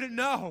wanted you to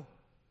know.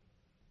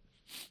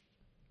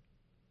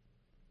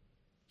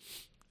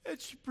 And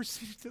she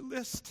proceeded to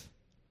list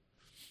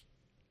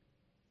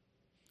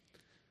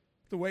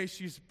the way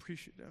she's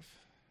appreciative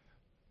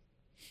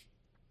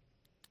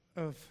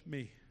of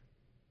me.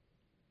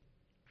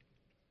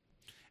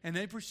 And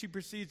then she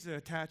proceeds to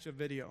attach a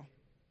video.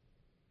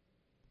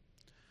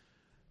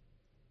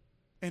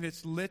 And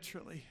it's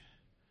literally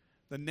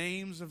the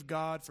names of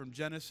God from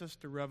Genesis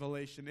to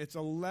Revelation. It's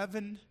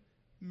 11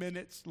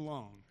 minutes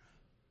long.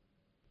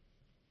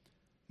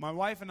 My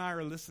wife and I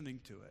are listening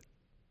to it.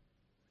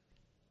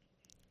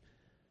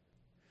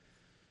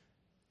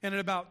 And at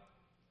about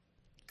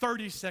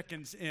 30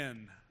 seconds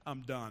in,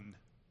 I'm done.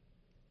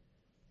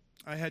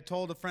 I had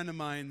told a friend of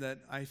mine that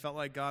I felt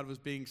like God was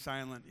being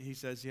silent. He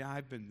says, yeah,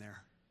 I've been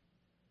there.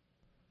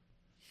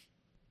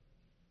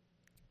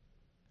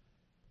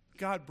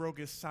 God broke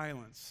his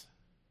silence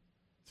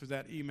through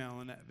that email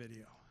and that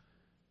video.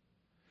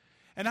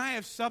 And I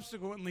have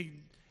subsequently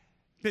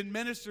been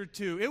ministered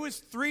to. It was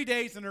 3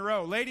 days in a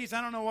row. Ladies,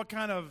 I don't know what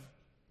kind of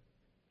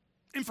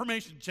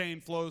information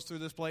chain flows through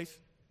this place.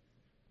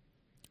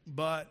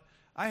 But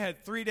I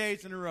had 3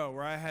 days in a row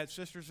where I had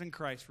sisters in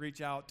Christ reach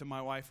out to my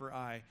wife or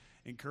I,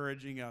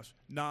 encouraging us,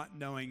 not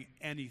knowing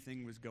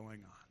anything was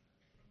going on.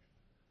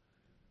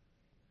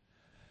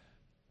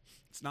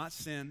 It's not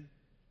sin.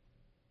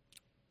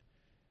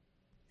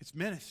 It's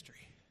ministry.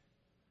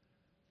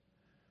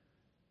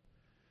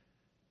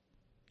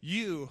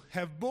 You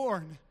have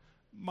borne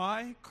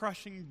my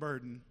crushing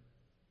burden,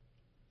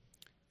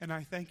 and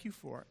I thank you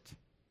for it.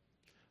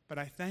 But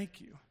I thank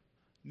you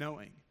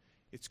knowing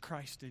it's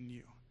Christ in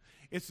you.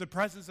 It's the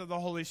presence of the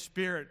Holy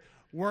Spirit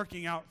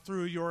working out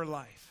through your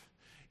life.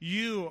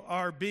 You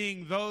are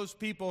being those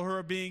people who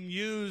are being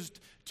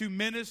used to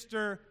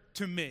minister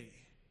to me.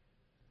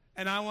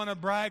 And I want to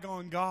brag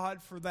on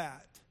God for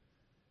that.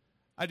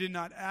 I did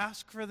not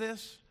ask for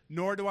this,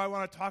 nor do I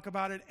want to talk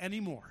about it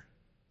anymore.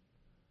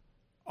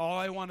 All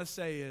I want to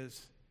say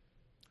is,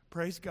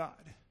 praise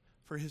God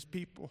for his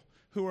people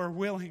who are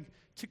willing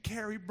to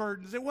carry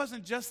burdens. It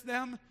wasn't just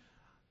them.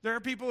 There are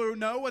people who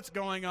know what's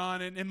going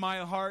on in my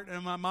heart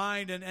and my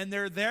mind, and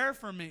they're there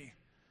for me.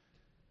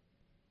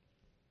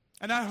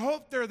 And I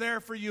hope they're there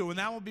for you, and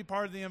that will be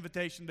part of the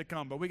invitation to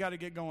come. But we got to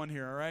get going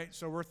here, all right?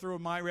 So we're through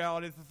with my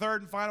reality. The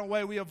third and final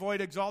way we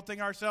avoid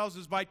exalting ourselves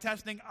is by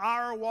testing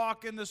our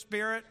walk in the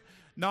Spirit,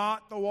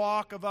 not the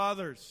walk of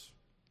others.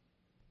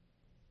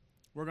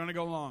 We're going to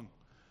go long.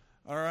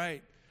 All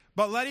right.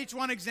 But let each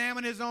one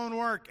examine his own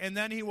work, and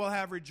then he will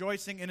have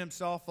rejoicing in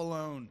himself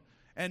alone,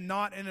 and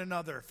not in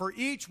another. For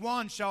each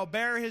one shall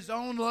bear his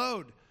own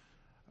load.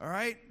 All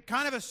right?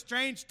 Kind of a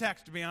strange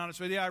text, to be honest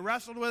with you. I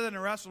wrestled with it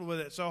and wrestled with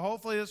it. So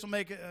hopefully this will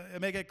make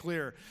it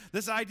clear.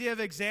 This idea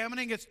of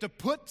examining, it's to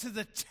put to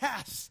the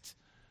test.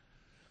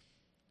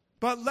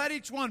 But let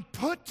each one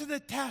put to the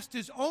test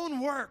his own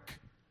work.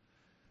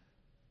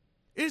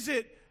 Is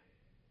it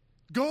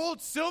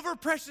gold, silver,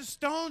 precious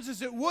stones?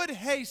 Is it wood,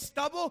 hay,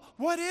 stubble?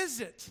 What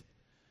is it?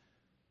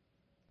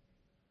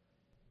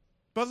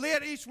 But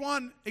let each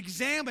one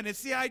examine.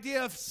 It's the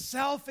idea of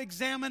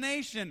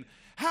self-examination.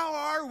 How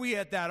are we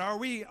at that? Are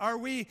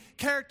we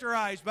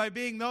characterized by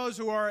being those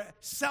who are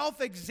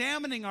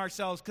self-examining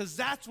ourselves? Because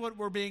that's what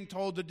we're being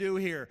told to do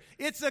here.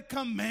 It's a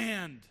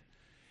command.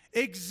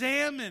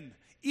 Examine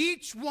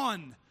each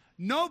one.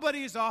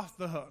 Nobody is off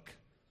the hook.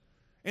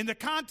 In the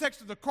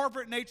context of the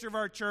corporate nature of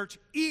our church,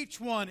 each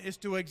one is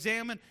to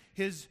examine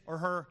his or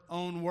her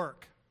own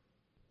work.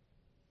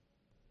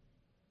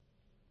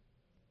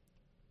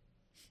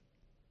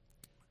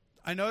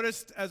 I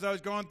noticed as I was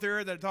going through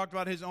it that it talked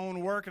about his own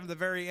work, and at the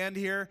very end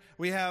here,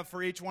 we have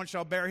for each one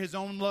shall bear his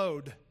own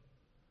load.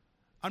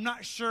 I'm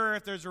not sure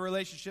if there's a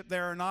relationship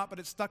there or not, but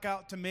it stuck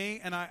out to me,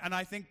 and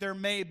I think there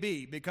may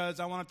be, because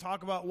I want to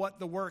talk about what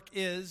the work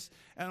is,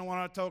 and I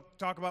want to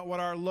talk about what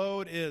our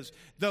load is.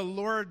 The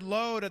word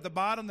load at the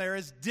bottom there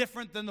is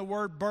different than the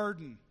word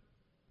burden.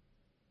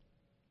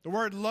 The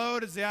word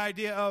load is the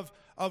idea of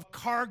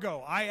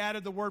cargo. I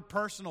added the word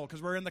personal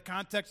because we're in the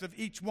context of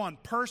each one.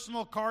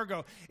 Personal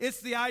cargo. It's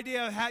the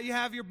idea of how you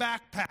have your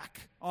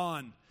backpack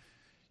on.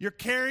 You're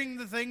carrying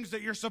the things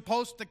that you're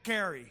supposed to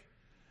carry.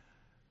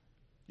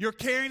 You're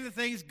carrying the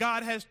things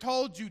God has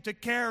told you to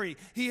carry.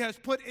 He has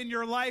put in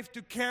your life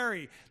to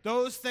carry.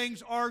 Those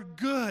things are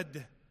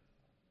good.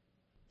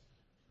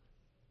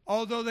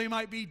 Although they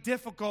might be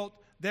difficult,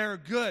 they're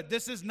good.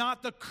 This is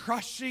not the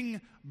crushing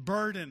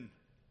burden.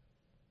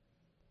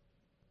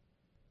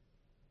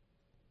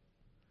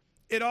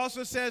 It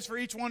also says for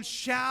each one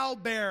shall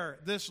bear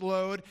this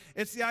load.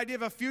 It's the idea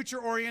of a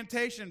future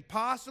orientation,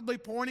 possibly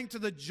pointing to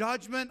the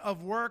judgment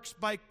of works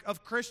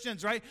of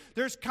Christians, right?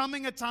 There's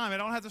coming a time. I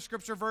don't have the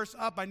scripture verse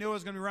up. I knew I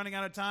was going to be running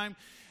out of time.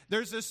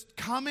 There's this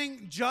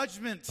coming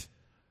judgment.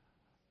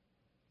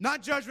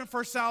 Not judgment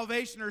for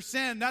salvation or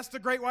sin. That's the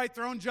great white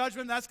throne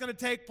judgment. That's going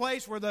to take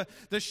place where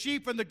the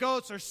sheep and the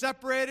goats are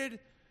separated.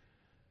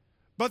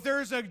 But there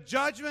is a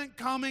judgment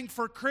coming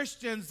for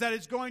Christians that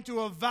is going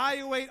to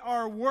evaluate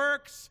our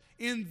works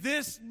in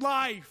this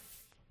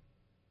life.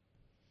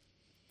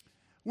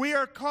 We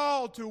are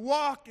called to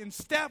walk in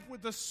step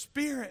with the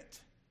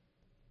Spirit.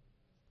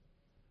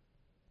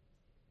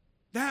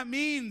 That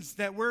means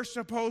that we're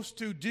supposed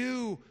to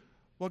do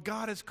what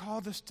God has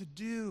called us to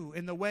do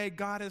in the way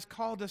God has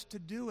called us to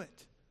do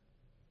it.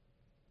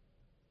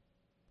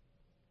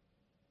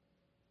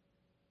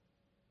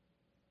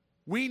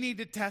 We need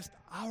to test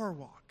our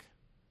walk.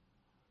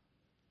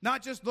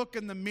 Not just look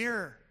in the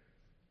mirror.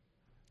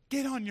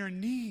 Get on your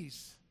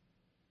knees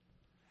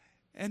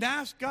and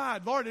ask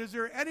God, Lord, is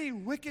there any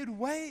wicked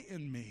way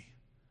in me?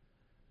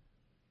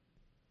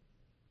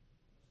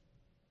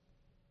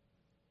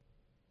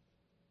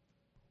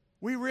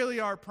 We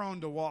really are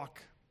prone to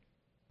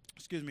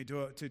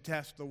to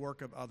test the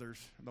work of others,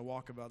 the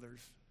walk of others.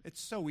 It's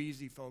so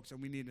easy, folks,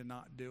 and we need to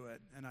not do it.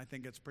 And I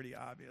think it's pretty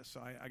obvious, so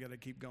I got to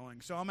keep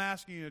going. So I'm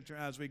asking you,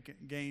 as we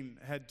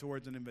head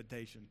towards an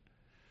invitation,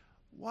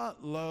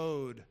 what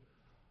load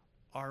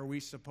are we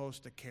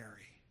supposed to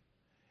carry?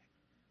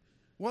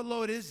 What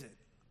load is it?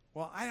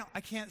 Well,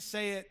 I can't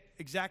say it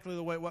exactly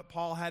the way what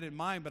Paul had in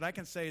mind, but I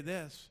can say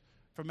this.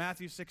 From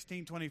Matthew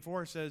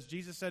 16:24 says,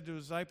 Jesus said to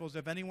his disciples,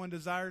 if anyone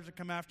desires to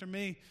come after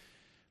me,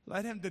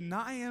 let him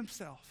deny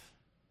himself,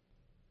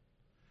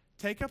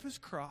 take up his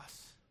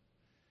cross,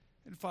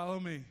 and follow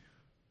me.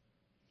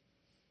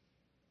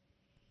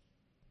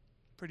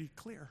 Pretty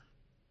clear.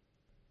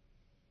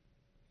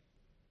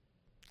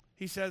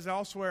 He says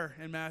elsewhere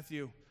in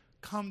Matthew,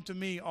 come to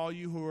me, all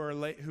you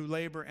who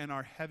labor and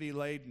are heavy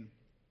laden,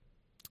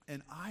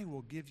 and I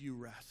will give you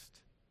rest.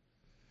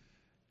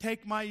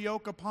 Take my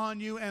yoke upon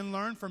you and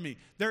learn from me.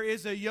 There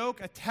is a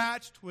yoke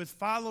attached with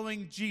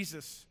following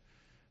Jesus.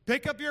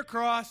 Pick up your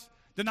cross,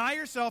 deny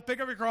yourself, pick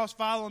up your cross,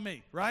 follow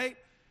me, right?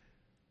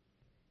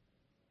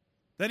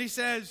 Then he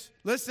says,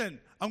 listen,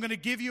 I'm going to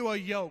give you a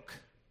yoke.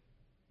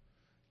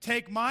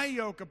 Take my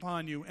yoke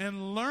upon you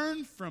and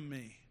learn from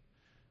me,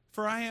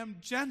 for I am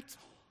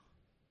gentle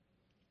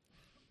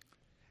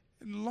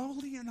and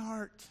lowly in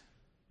heart,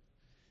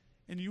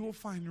 and you will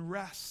find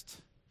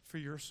rest for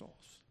your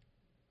souls.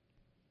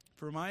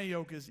 For my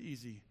yoke is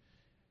easy,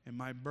 and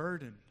my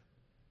burden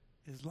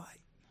is light.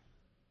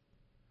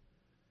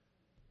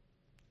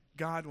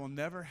 God will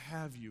never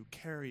have you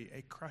carry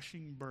a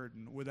crushing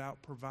burden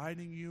without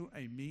providing you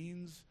a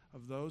means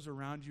of those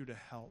around you to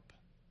help.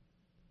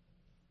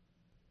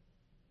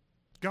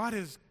 God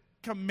is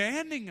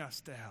commanding us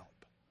to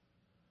help.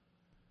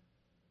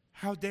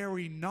 How dare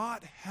we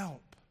not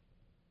help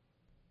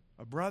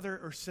a brother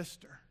or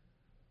sister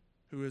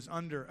who is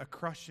under a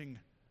crushing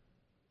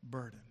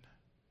burden?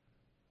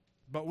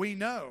 But we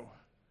know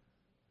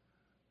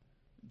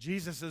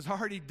Jesus has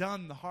already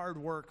done the hard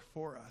work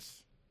for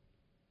us.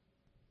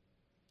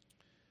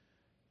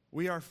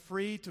 We are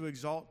free to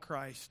exalt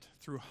Christ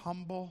through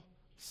humble,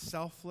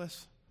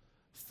 selfless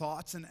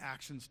thoughts and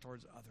actions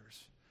towards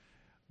others.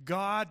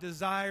 God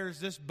desires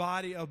this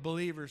body of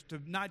believers to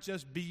not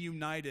just be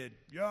united.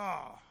 Yeah.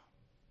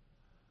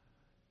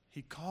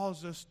 He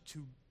calls us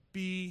to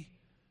be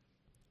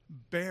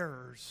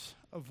bearers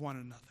of one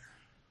another.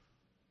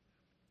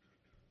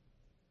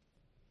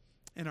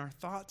 In our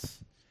thoughts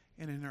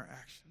and in our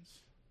actions.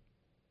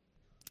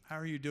 How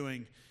are you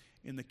doing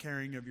in the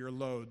carrying of your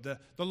load?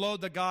 The load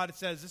that God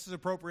says, this is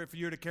appropriate for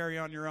you to carry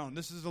on your own.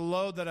 This is the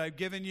load that I've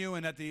given you,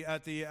 and at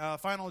the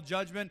final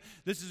judgment,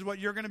 this is what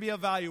you're going to be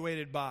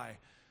evaluated by.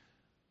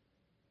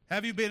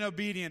 Have you been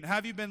obedient?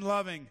 Have you been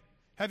loving?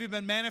 Have you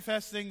been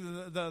manifesting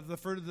the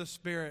fruit of the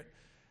Spirit?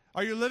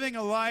 Are you living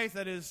a life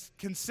that is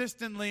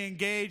consistently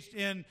engaged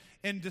in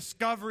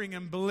discovering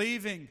and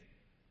believing,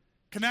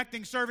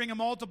 connecting, serving, and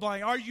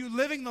multiplying? Are you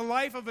living the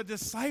life of a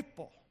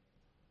disciple?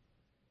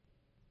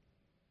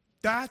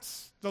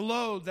 That's the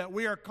load that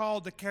we are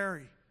called to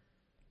carry.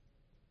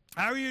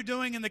 How are you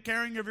doing in the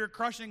carrying of your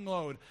crushing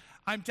load?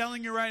 I'm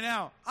telling you right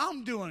now,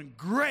 I'm doing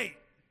great.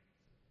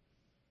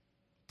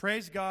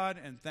 Praise God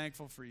and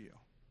thankful for you.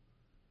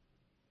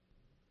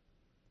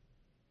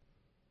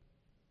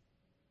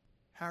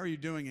 How are you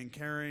doing in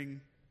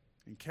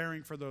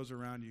caring for those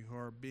around you who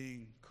are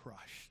being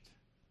crushed?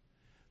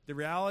 The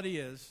reality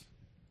is,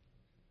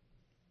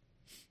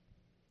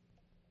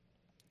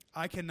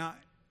 I cannot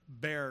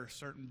bear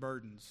certain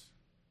burdens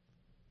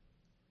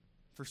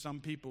for some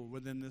people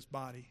within this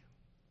body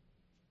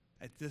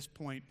at this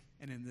point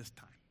and in this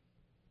time.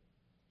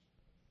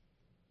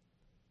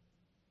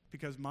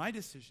 Because my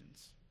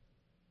decisions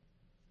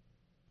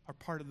are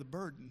part of the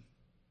burden.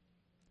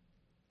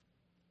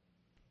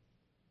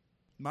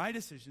 My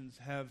decisions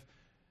have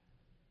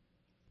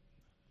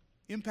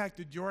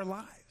impacted your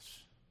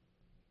lives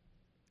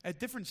at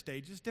different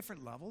stages,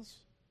 different levels.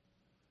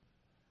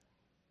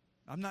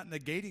 I'm not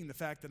negating the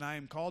fact that I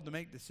am called to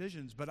make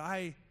decisions, but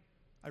I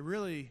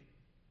really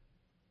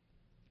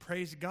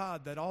praise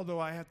God that although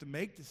I have to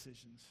make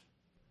decisions,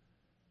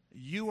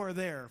 you are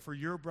there for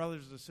your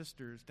brothers and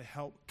sisters to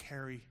help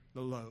carry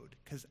the load,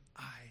 because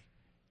I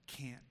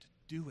can't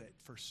do it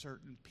for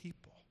certain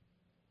people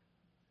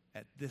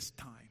at this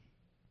time.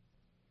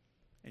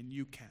 And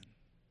you can.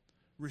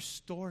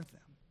 Restore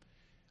them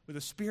with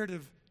a spirit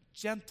of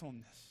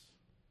gentleness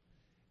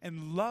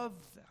and love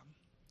them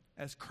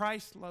as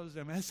Christ loves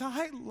them, as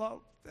I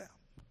love them.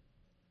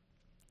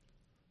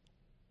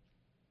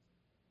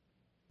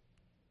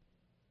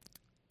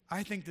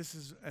 I think this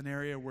is an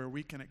area where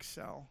we can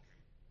excel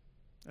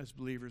as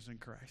believers in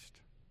Christ.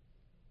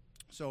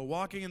 So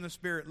walking in the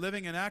Spirit,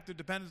 living in active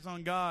dependence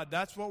on God,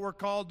 that's what we're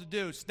called to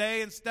do.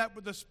 Stay in step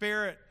with the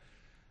Spirit.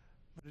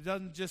 But it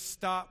doesn't just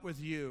stop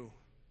with you.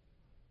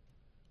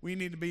 We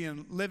need to be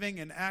living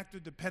in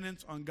active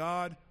dependence on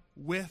God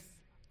with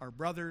our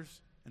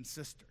brothers and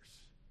sisters,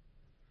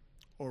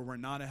 or we're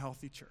not a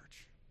healthy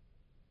church.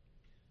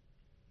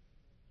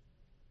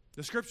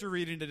 The scripture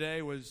reading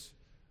today was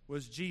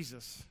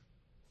Jesus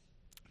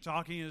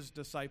talking to his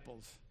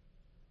disciples.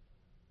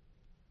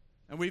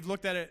 And we've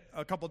looked at it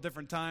a couple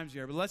different times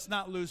here, but let's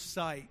not lose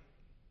sight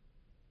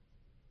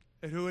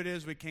of who it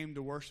is we came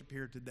to worship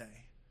here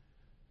today.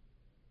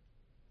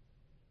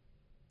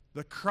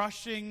 The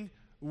crushing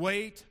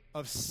weight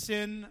of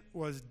sin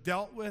was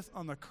dealt with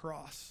on the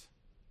cross.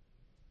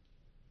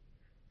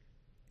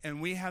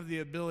 And we have the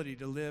ability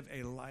to live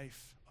a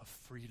life of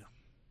freedom.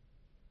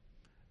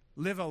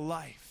 Live a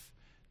life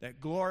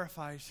that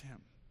glorifies him.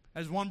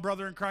 As one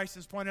brother in Christ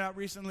has pointed out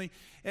recently,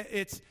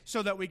 it's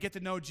so that we get to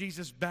know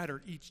Jesus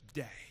better each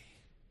day.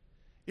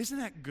 Isn't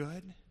that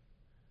good?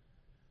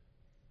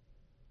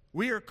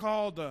 We are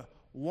called to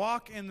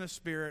walk in the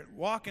Spirit,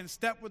 walk in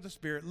step with the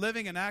Spirit,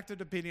 living in active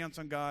obedience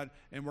on God,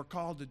 and we're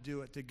called to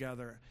do it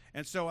together.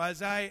 And so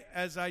as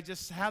I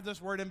just have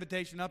this word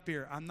invitation up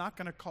here, I'm not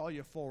going to call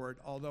you forward,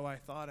 although I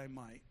thought I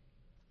might.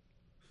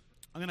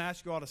 I'm going to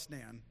ask you all to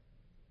stand.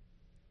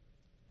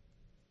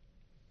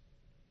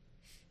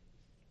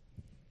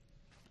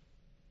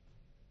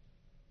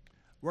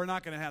 We're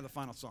not going to have the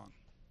final song.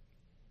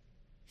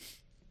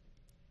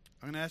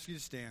 I'm going to ask you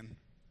to stand.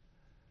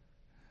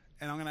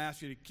 And I'm going to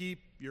ask you to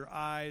keep your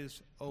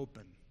eyes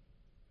open.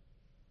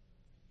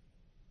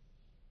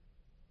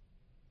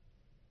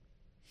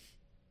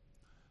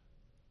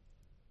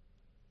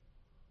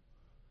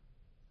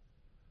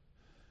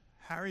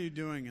 How are you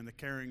doing in the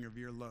carrying of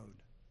your load?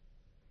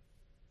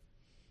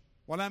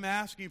 What I'm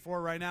asking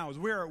for right now is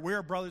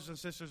we're brothers and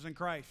sisters in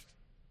Christ.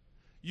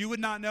 You would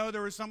not know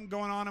there was something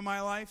going on in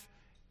my life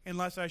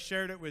unless I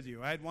shared it with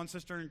you. I had one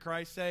sister in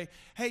Christ say,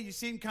 hey, you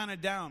seem kind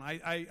of down.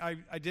 I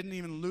didn't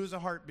even lose a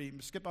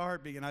heartbeat, skip a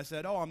heartbeat. And I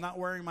said, oh, I'm not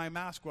wearing my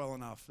mask well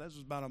enough. This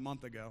was about a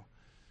month ago.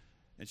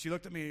 And she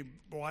looked at me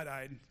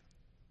wide-eyed,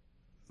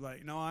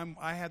 like, no,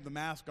 I had the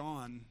mask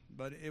on,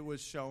 but it was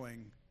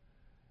showing.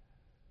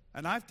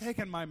 And I've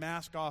taken my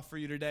mask off for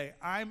you today.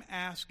 I'm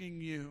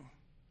asking you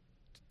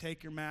to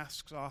take your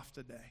masks off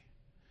today.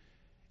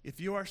 If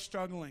you are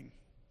struggling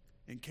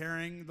in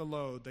carrying the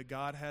load that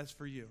God has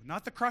for you.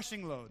 Not the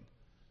crushing load.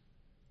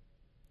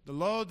 The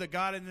load that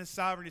God in His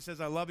sovereignty says,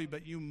 I love you,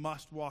 but you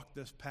must walk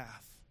this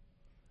path.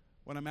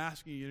 What I'm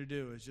asking you to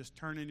do is just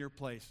turn in your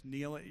place,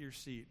 kneel at your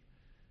seat,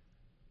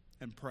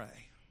 and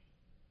pray.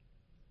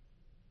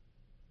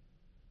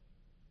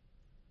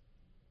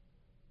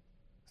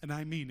 And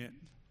I mean it.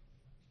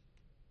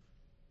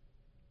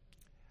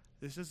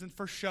 This isn't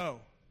for show.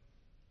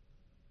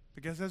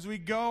 Because as we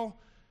go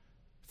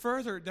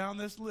further down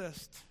this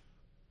list,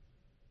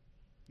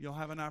 you'll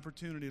have an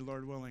opportunity,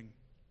 Lord willing,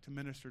 to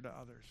minister to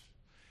others.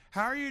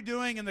 How are you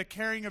doing in the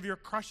carrying of your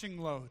crushing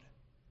load?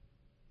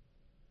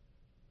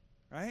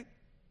 Right?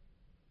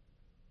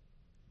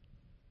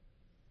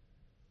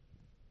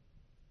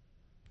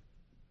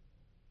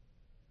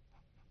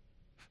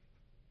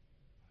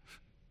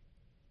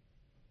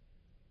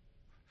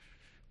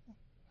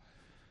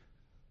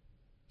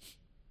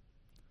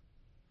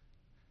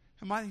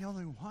 Am I the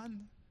only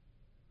one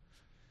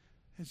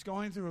that's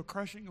going through a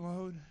crushing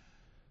load?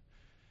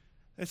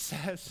 It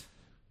says,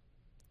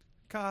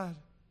 God,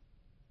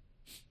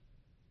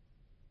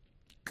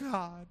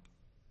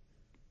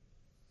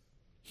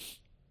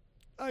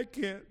 I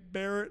can't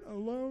bear it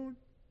alone.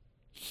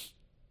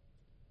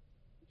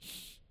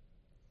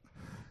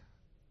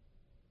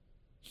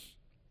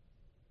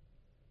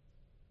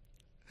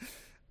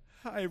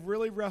 I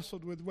really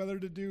wrestled with whether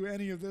to do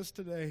any of this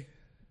today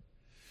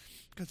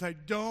because I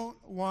don't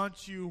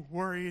want you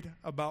worried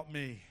about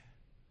me.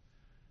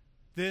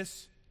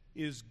 This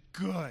is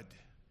good.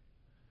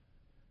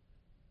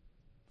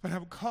 But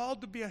I'm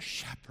called to be a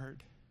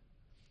shepherd.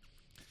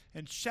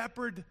 And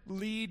shepherd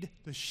lead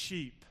the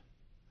sheep.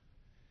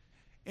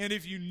 And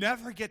if you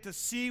never get to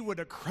see what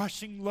a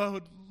crushing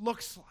load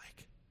looks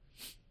like,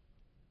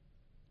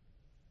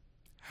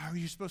 how are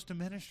you supposed to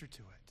minister to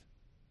it?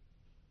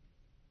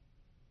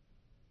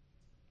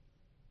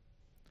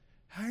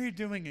 How are you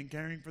doing in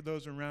caring for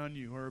those around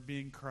you who are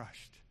being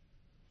crushed?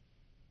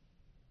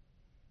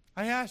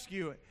 I ask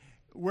you,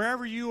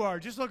 wherever you are,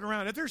 just look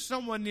around. If there's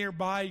someone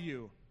nearby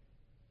you,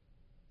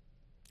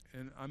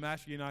 and I'm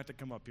asking you not to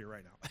come up here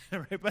right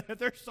now, right? But if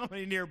there's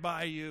somebody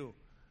nearby you,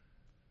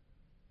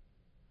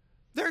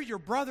 they're your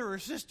brother or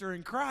sister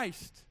in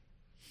Christ.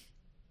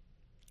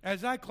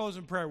 As I close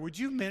in prayer, would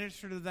you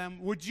minister to them?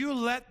 Would you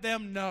let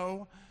them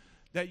know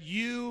that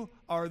you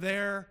are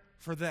there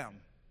for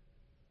them?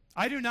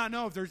 I do not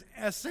know if there's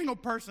a single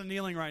person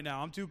kneeling right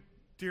now. I'm too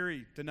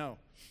teary to know.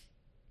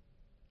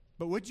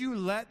 But would you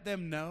let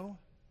them know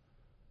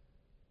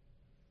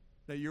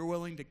that you're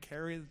willing to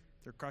carry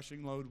their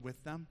crushing load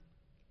with them?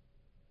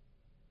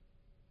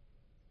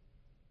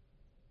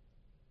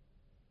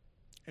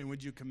 And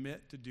would you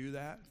commit to do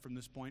that from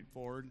this point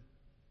forward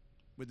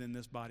within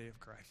this body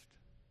of Christ?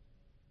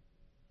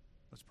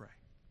 Let's pray.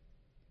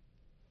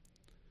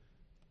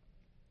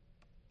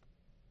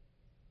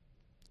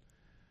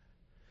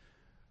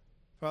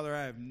 Father,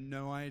 I have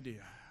no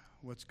idea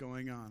what's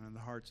going on in the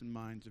hearts and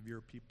minds of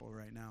your people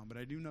right now, but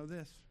I do know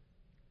this.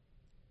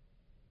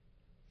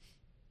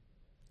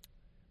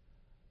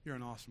 You're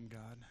an awesome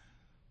God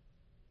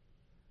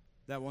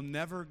that will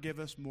never give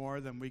us more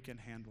than we can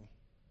handle.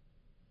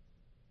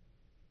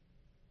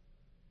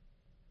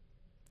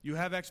 You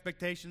have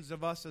expectations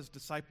of us as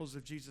disciples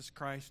of Jesus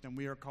Christ, and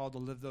we are called to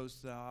live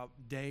those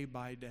day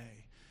by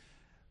day.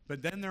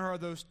 But then there are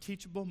those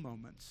teachable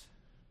moments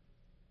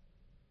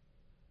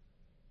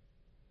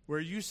where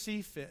you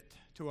see fit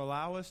to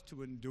allow us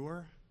to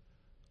endure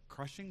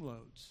crushing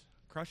loads,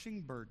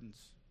 crushing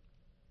burdens,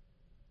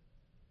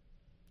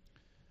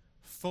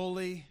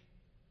 fully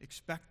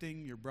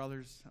expecting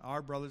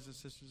our brothers and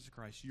sisters of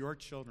Christ, your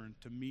children,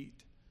 to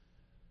meet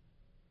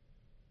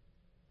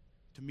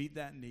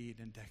that need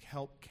and to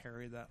help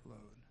carry that load.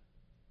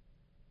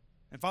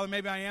 And Father,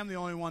 maybe I am the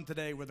only one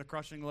today with a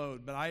crushing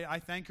load, but I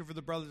thank you for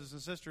the brothers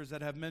and sisters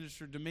that have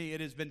ministered to me.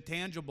 It has been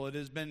tangible. It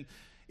has been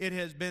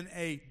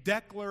a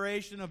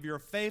declaration of your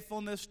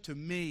faithfulness to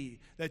me,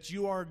 that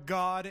you are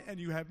God and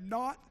you have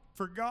not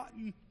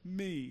forgotten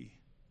me.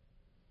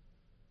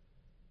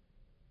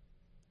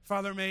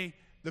 Father, may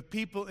the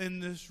people in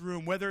this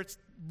room, whether it's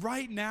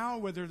right now,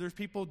 whether there's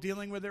people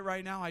dealing with it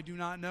right now, I do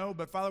not know.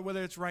 But Father,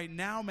 whether it's right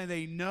now, may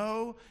they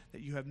know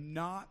that you have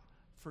not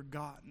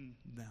forgotten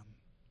them.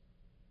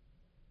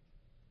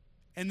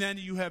 And then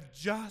you have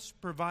just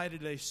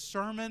provided a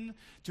sermon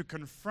to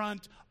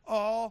confront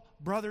all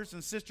brothers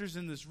and sisters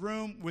in this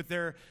room with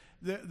your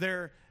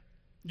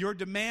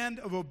demand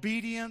of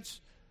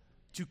obedience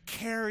to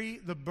carry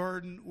the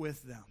burden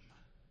with them.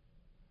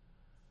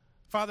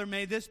 Father,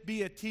 may this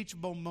be a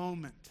teachable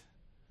moment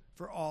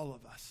for all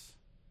of us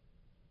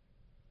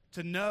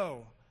to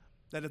know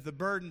that if the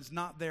burden's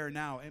not there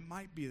now, it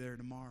might be there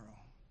tomorrow.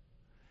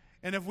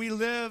 And if we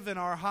live in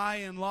our high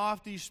and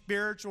lofty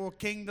spiritual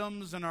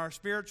kingdoms and our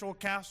spiritual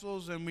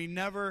castles, and we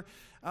never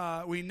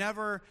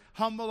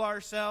humble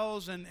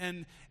ourselves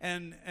and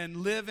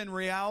live in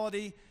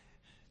reality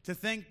to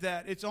think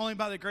that it's only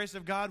by the grace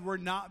of God we're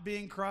not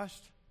being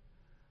crushed,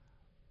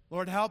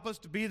 Lord, help us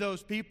to be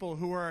those people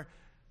who are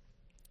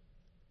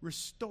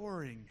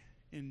restoring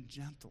in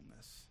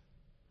gentleness,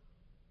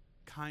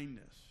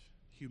 kindness,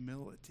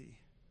 humility,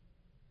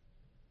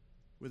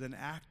 with an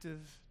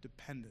active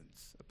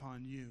dependence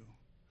upon you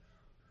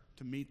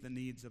to meet the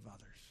needs of others.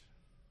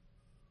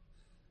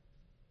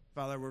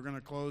 Father, we're going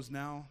to close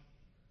now,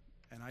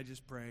 and I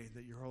just pray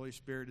that your Holy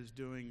Spirit is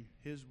doing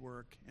his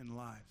work in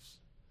lives.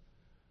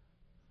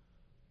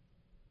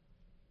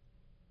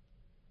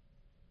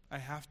 I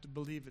have to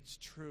believe it's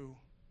true,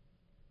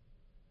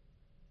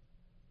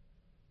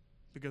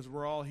 because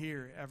we're all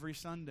here every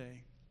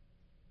Sunday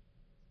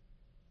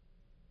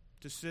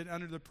to sit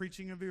under the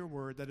preaching of your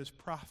word that is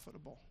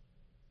profitable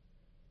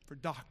for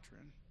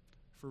doctrine,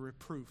 for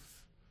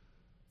reproof,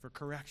 for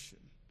correction,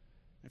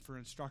 and for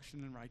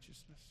instruction in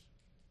righteousness.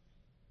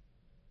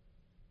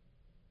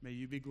 May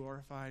you be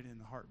glorified in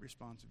the heart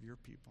response of your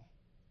people.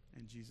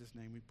 In Jesus'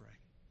 name we pray.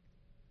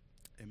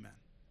 Amen.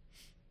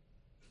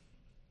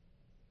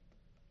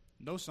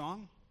 No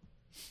song.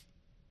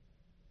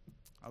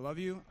 I love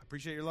you. I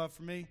appreciate your love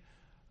for me.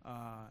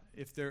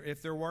 If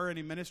there were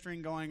any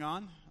ministering going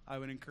on, I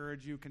would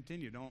encourage you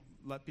continue. Don't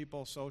let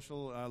people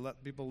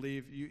let people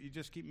leave. You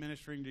just keep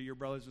ministering to your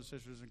brothers and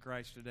sisters in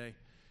Christ today,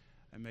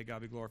 and may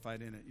God be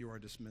glorified in it. You are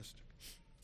dismissed.